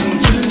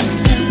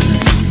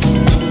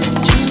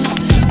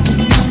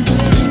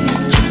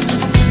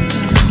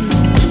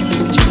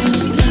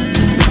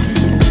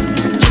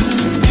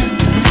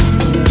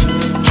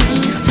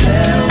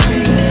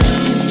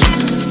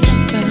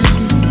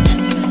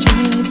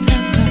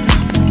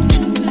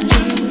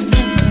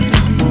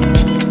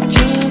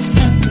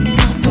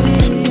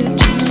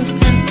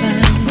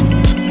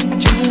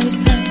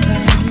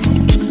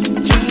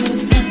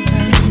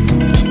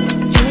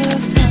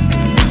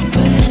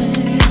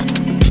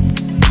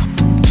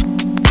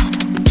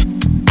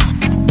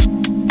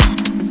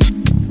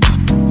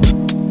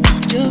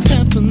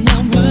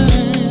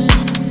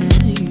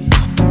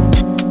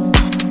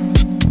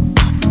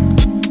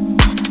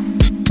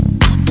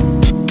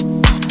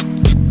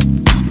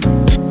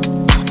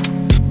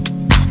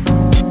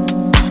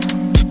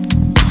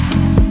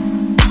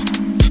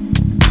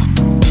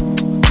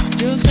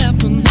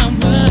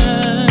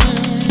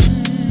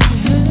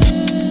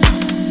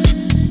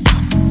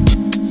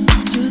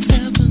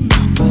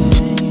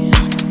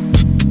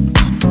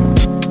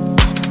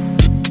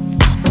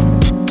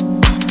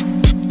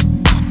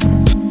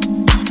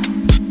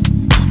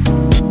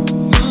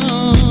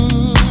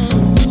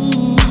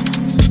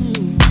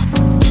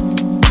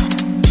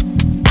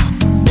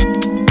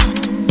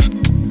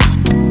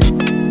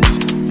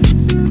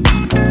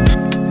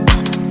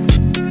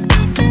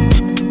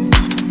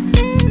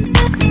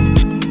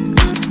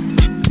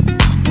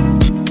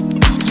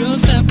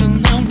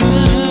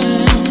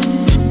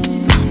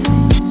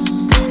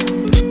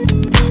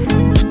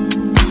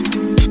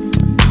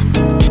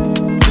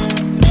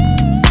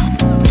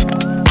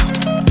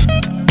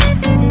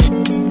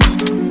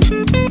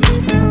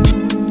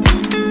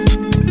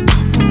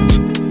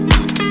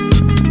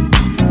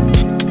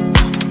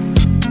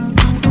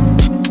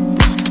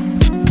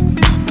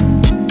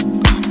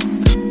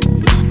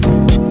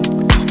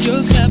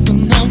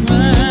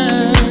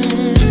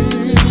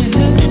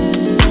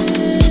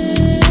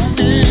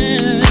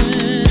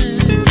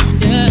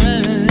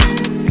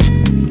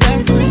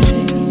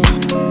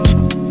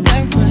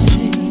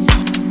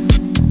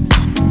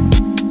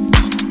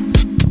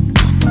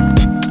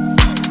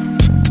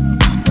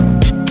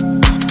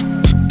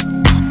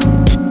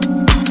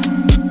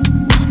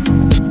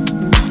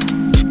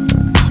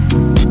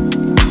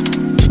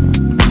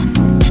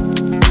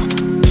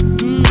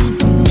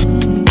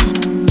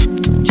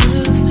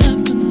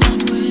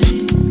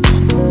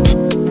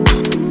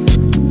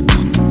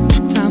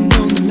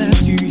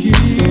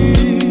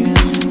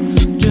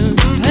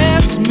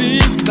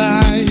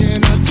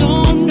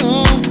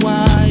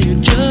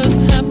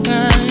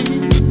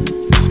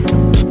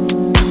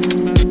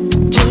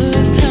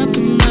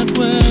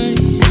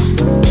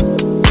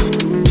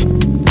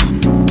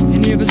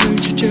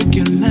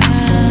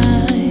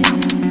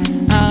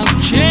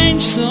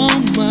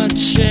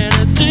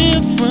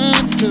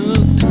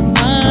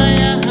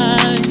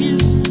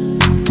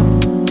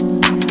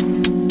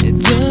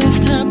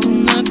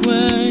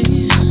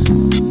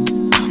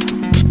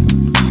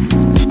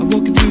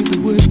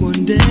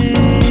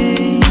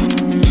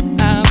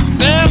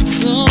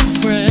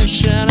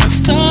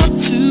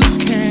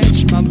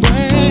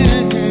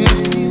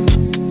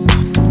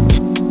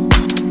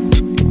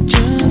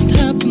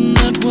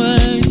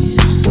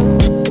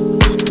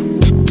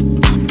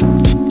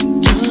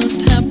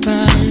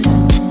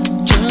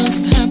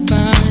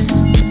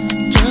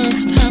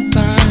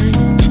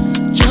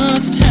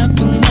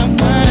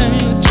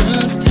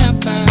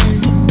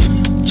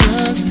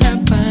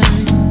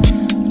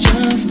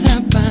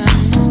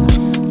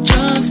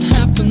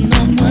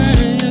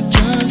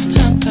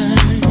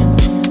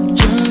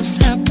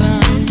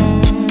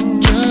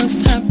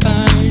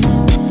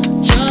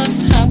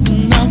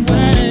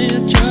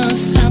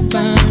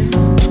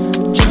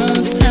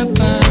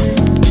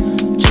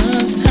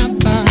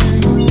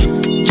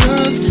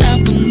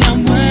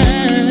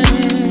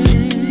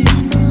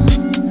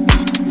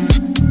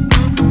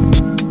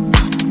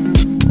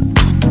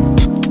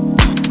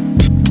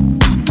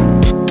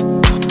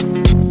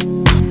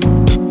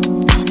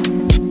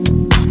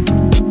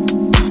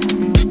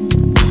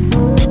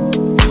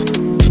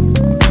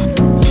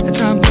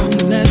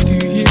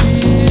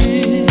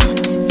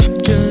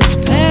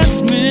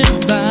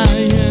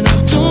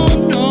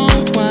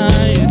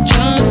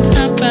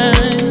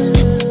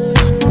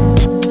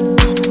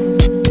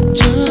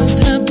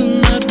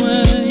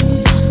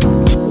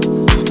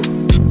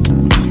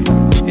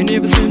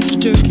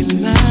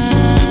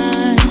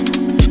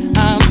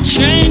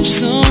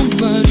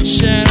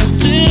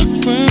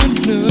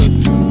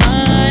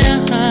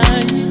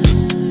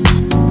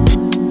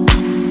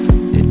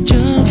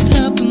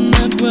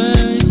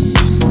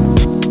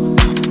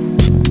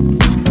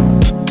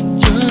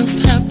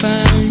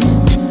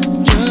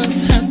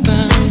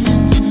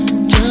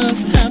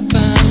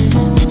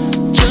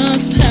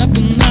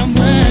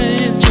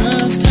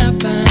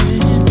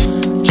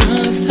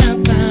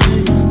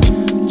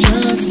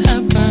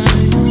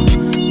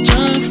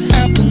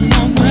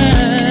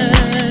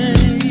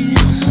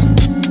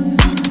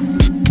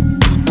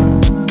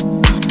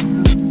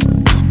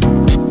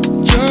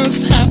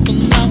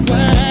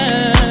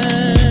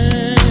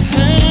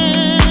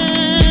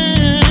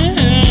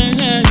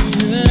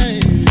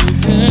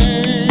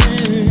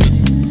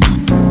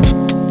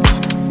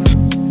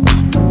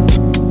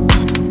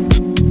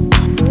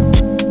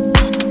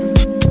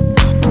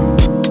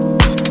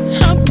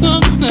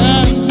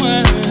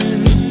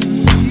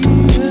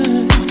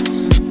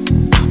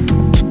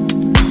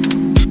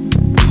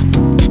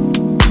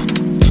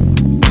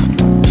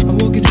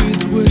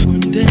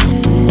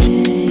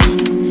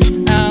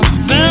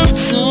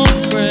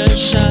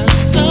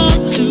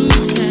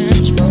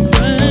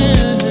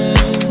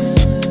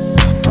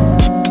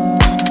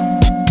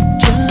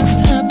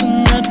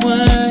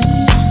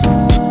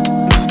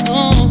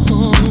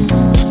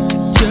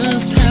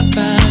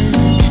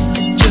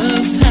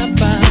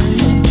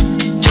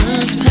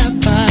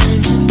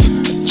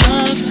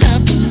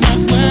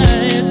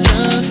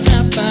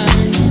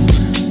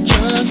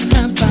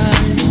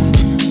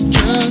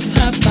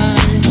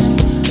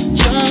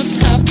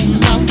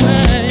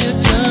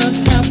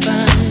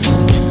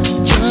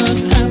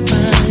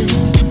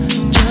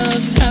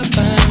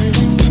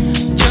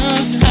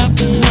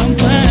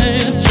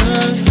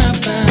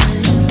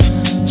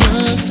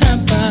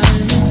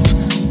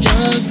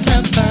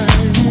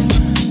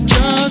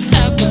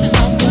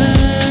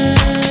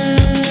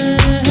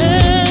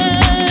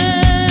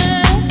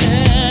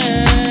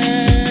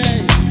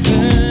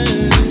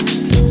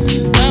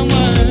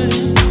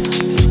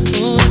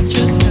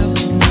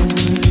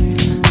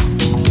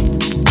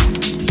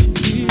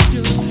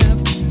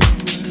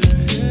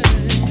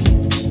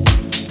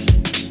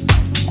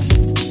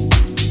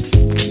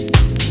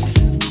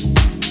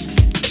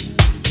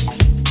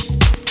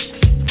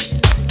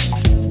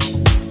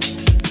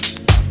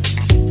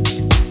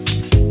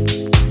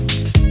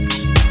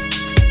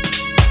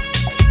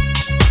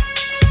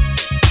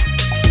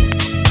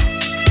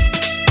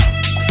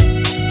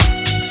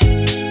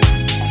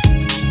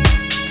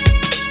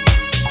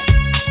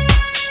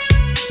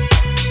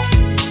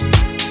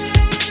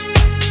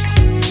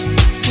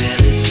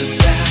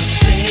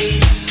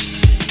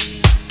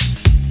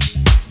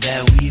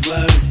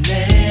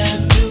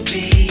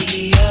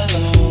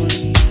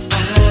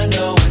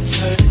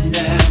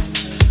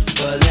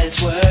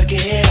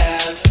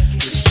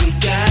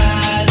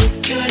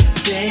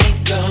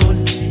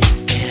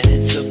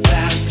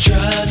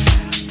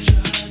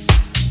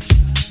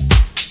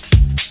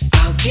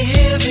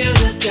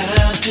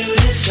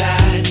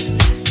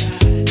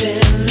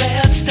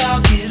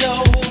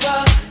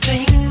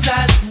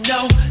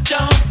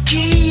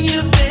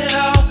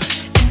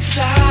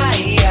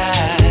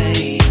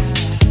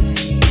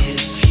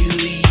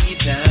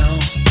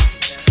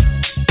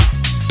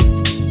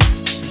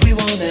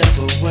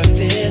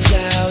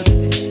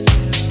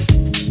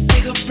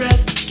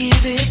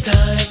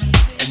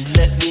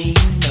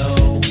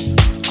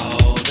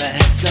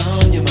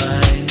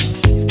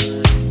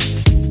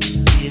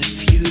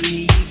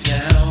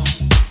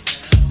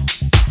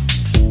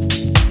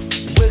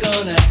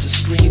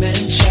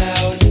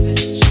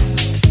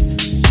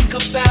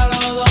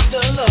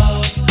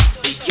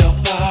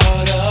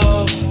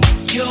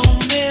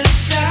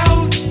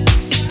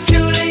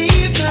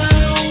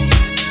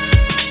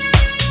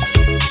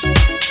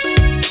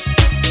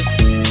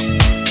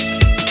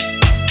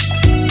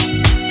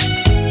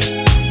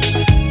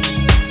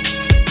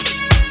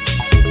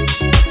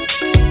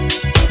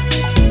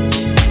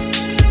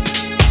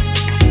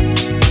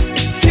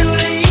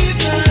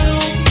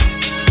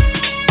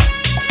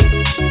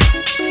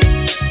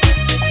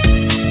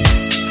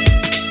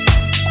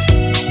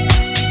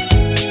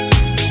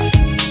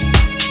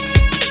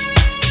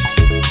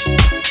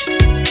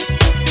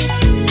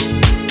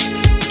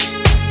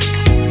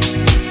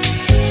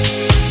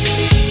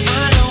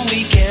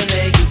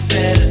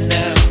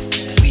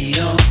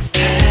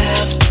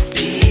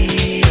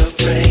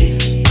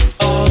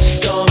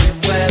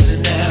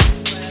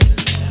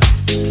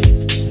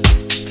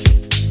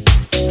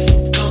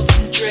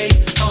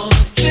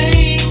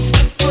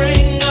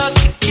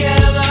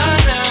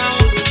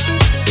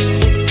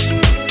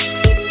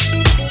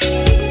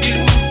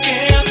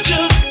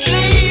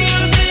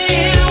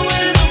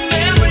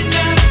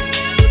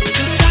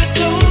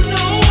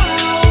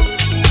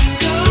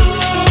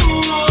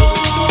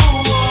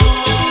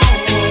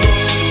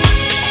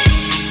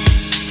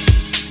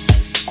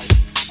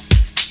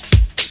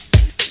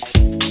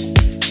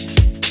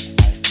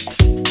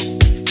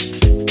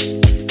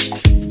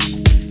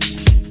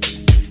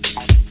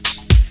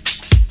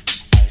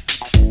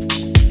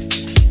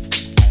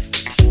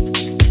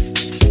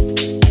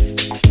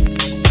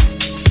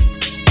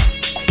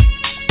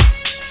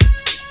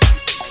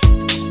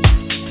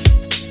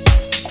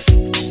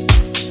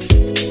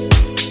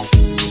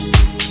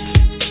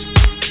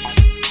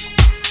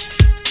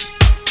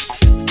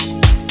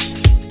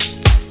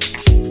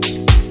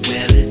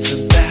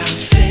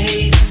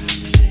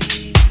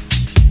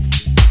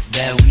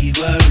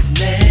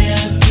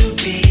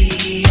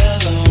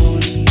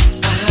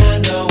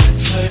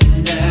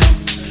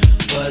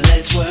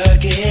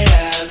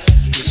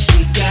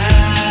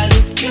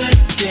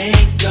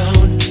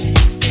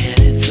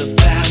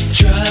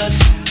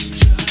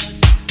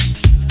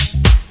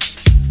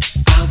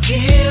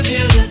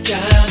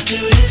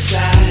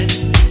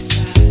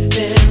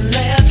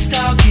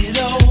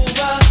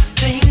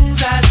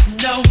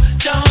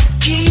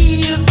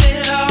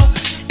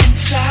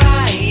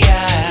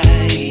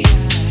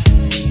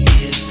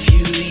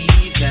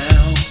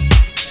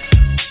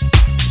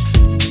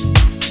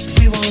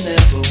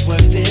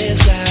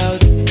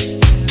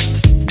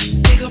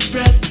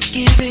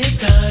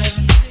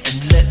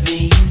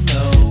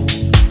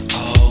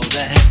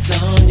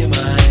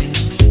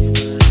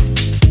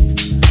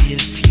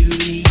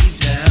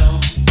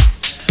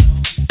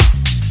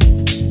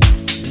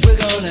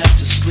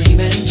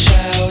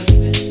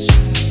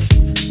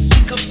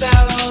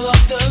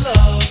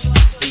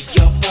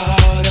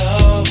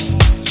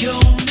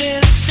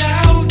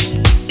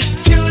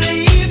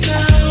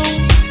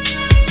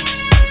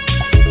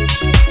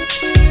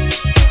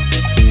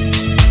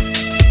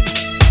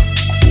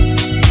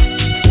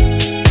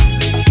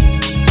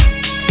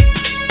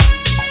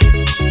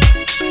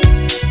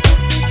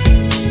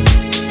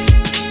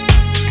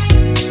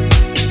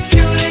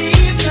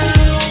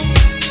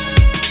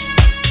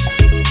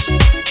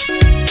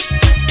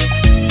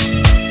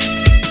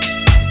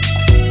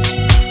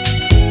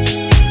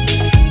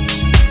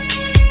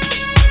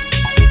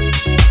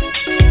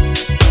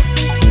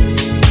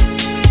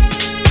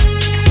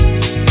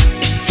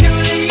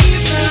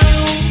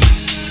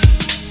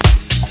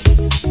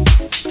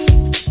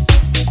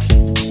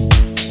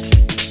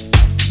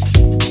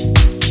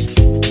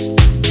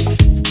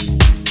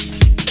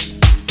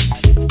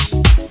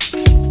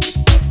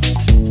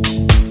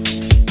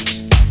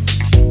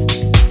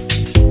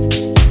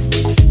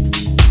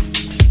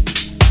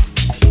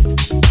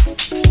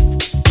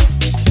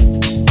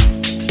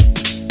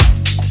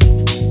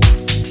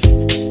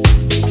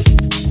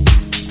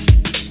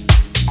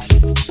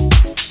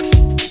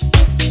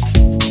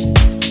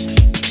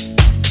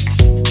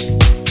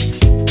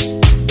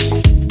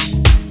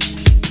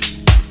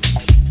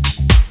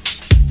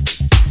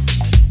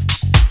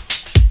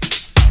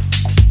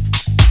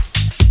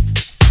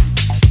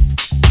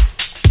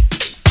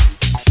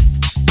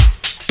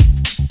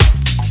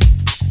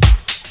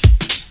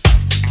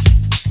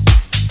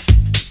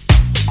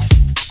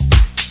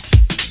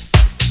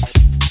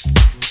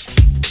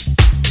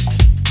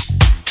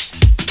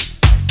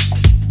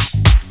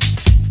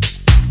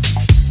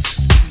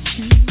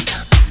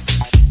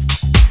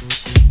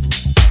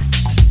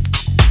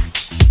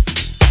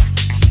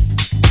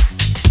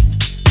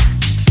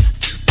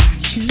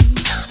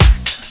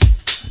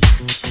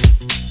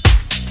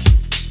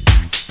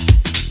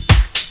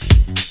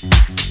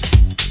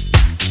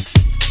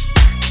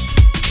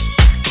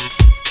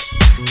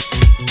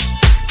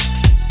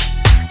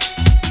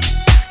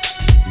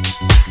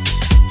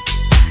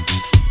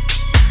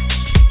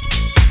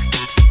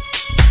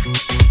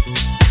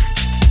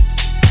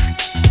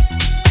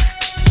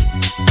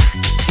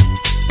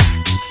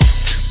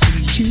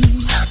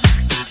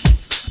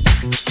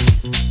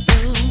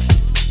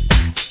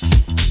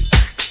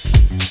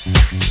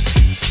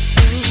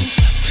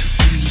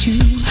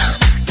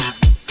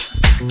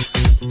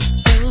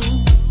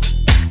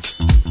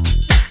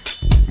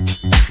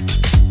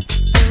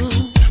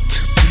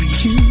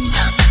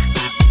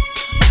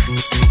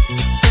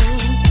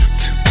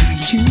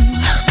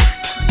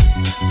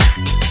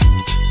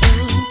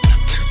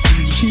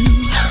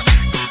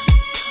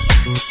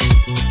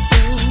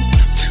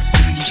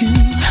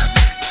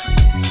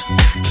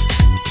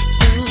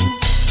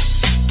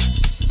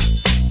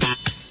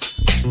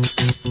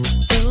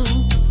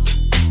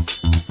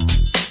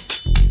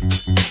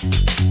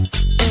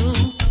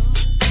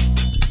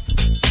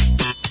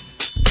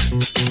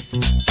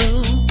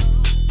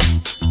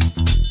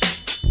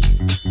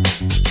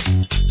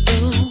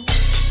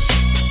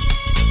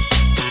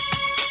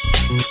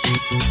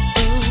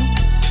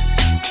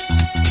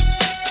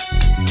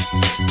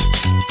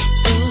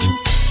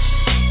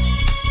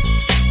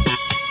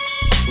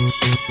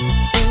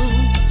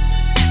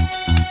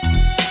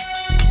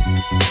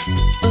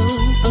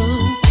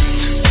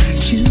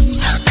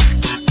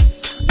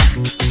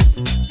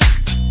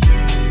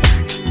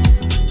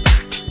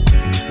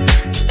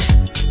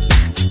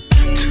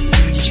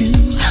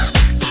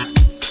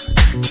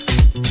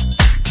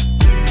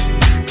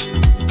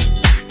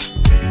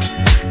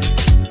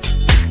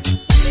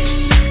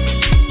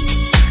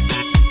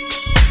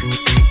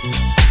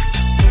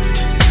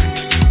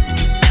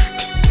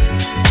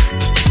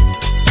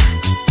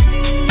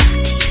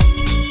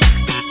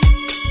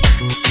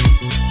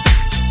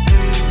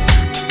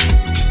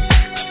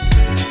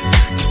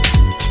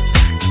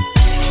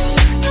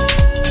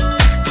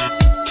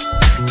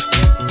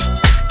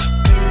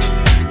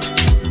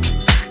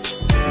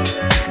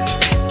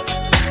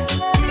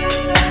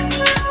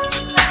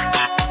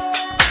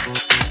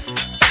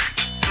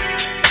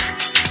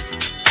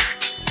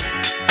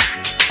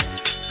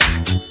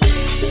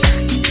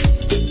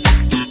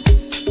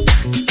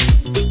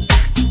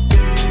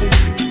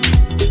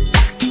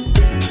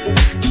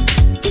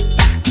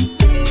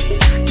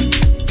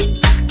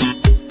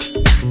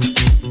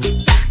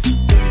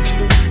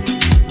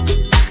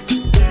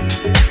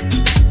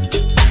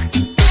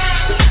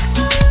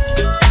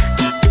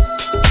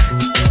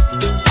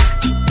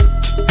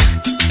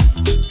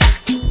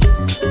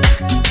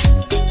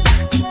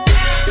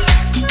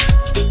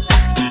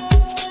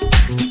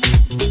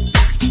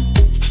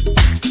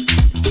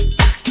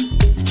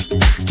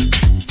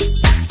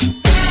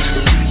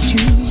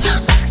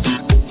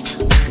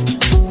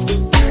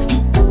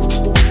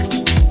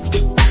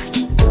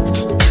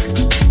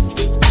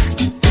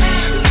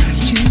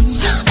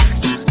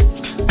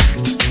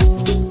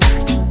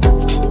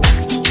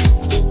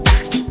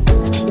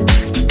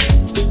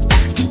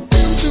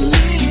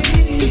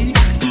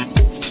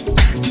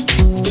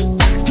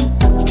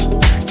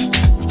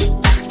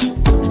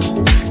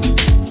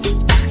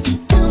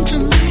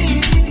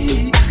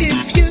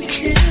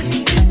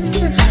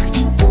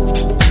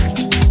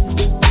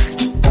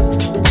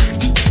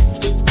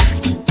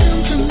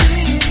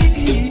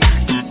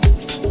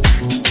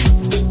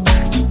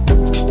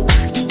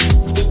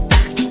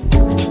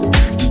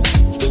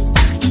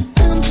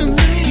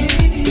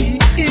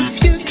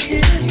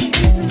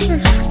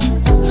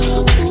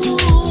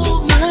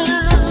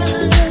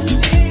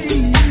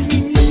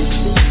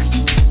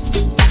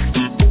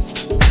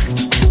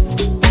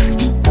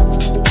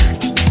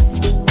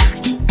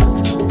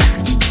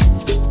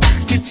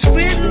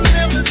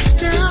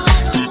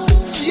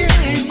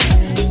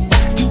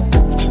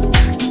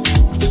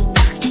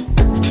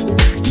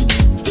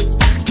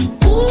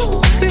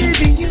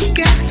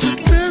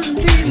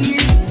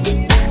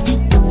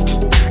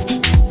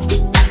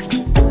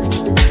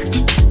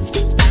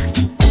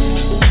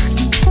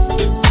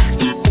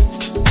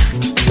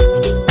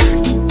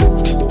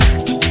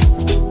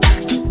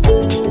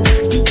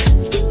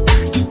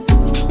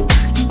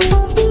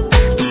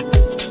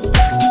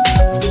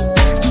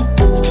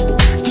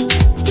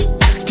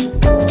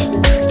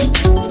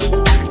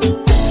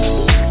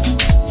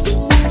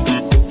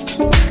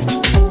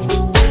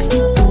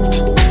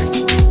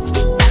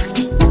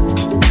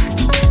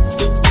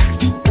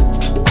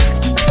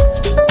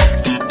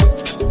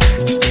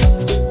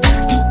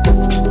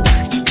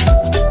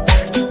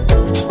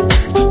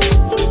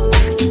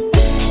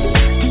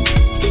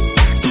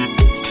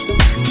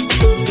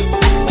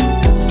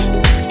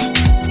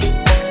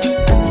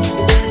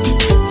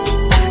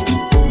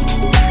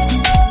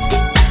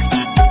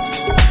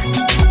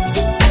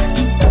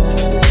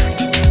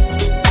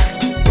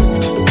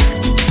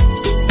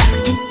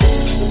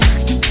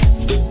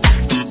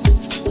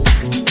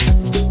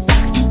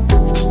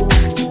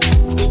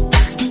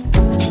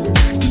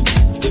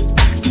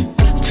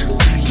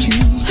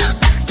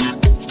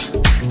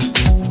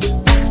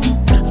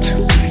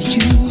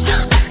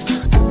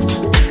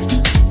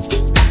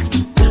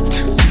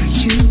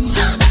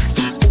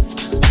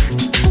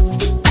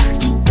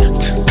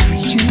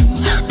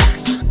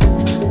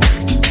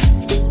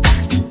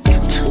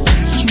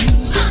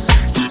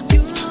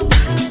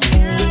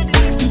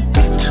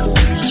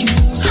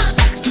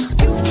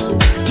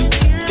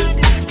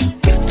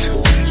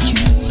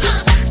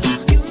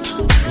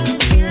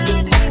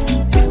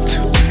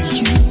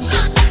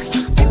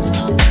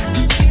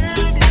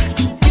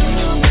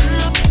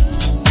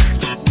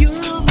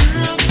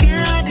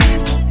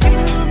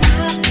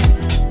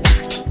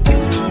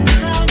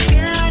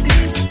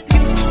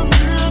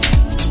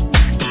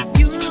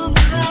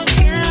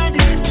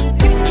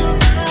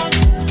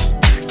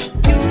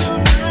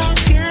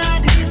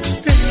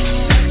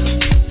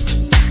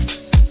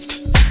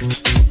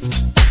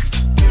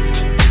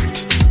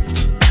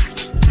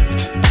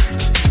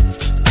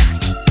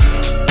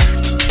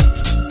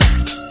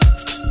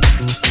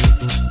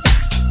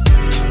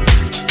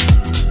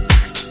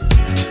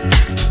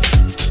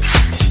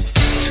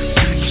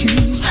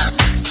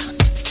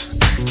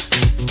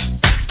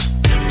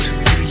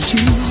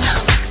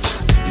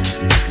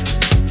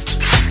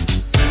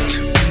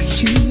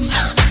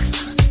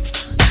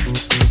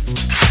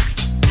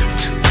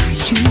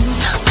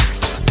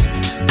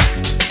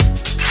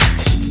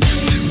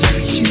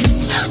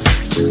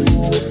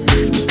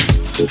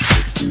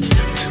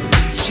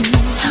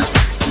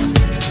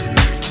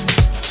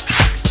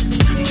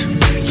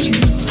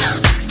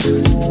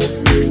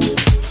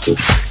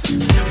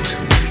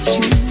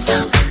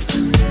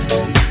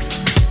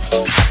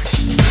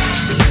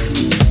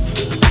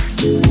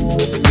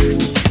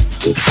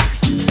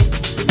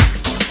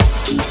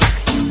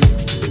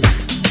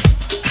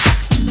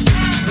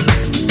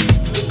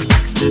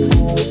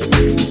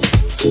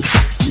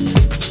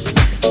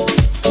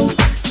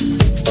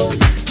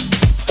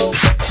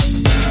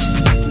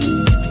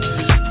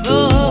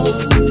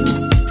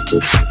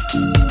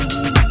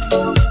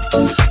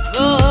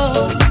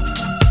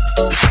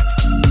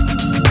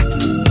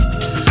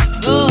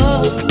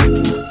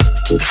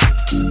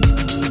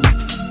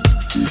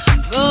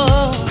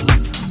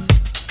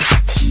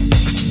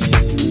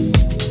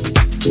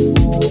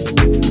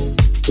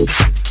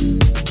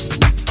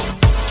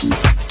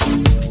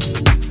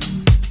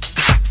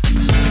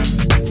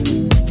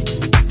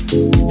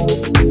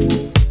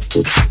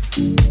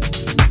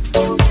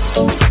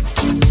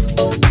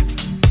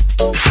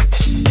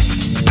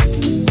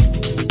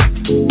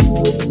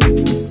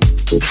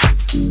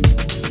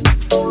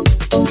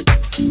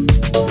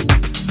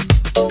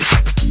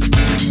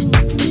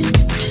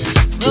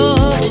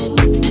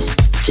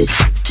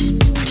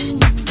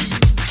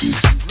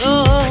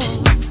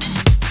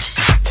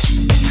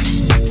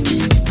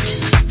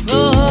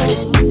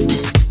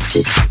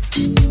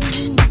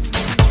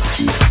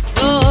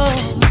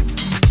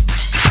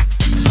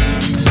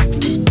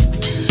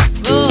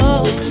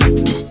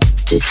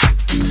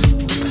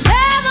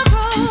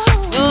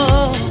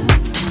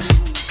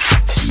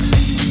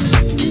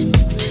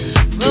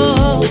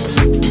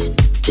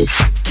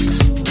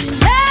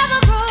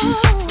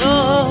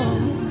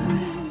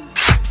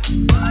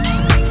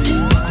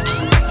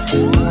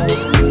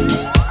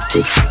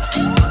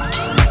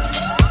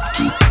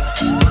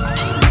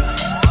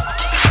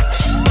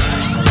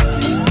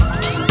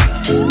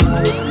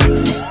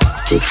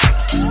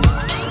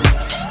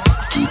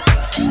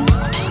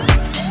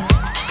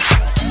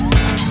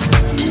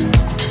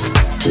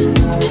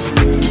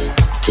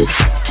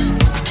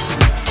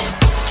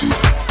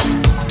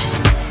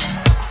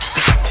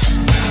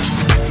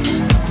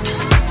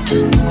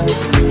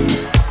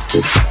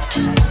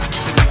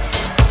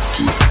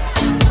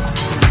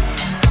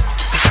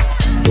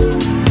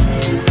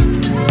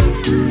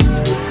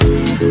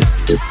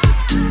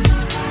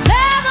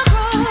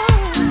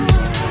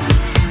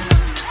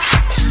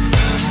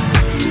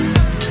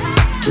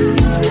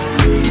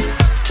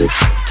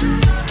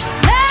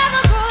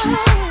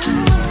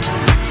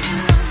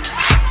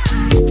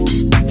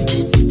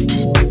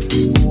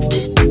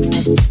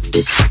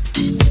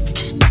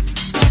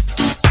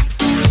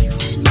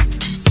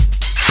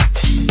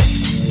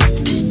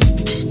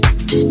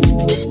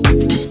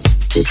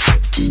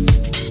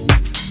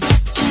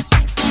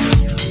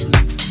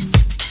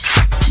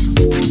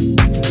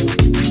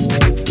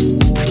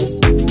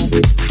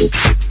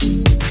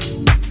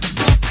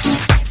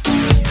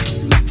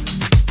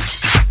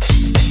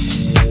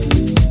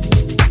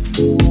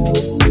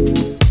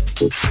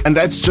 And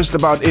that's just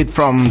about it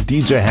from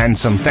DJ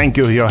Handsome. Thank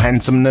you, your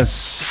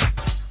handsomeness.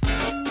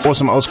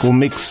 Awesome old school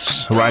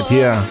mix right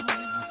here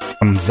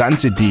on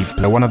Mzansi Deep,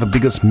 one of the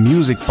biggest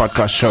music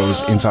podcast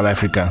shows in South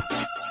Africa.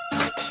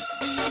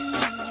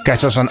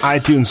 Catch us on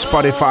iTunes,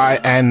 Spotify,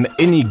 and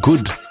any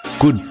good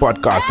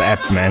podcast app,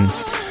 man.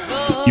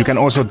 You can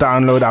also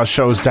download our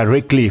shows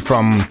directly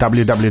from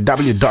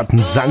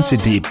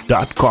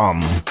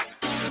www.mzansideep.com.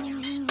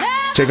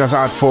 Check us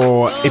out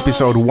for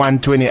episode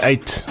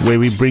 128, where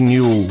we bring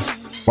you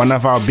one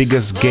of our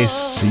biggest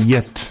guests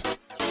yet.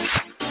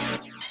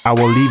 I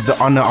will leave the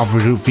honor of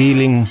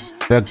revealing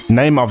the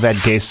name of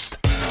that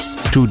guest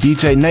to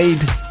DJ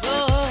Nade,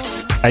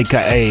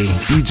 aka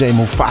DJ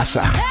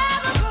Mufasa.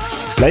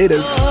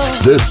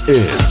 Laters. This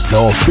is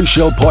the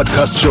official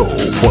podcast show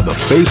for the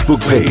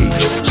Facebook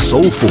page,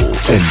 Soulful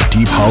and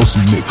Deep House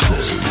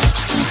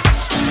Mixes.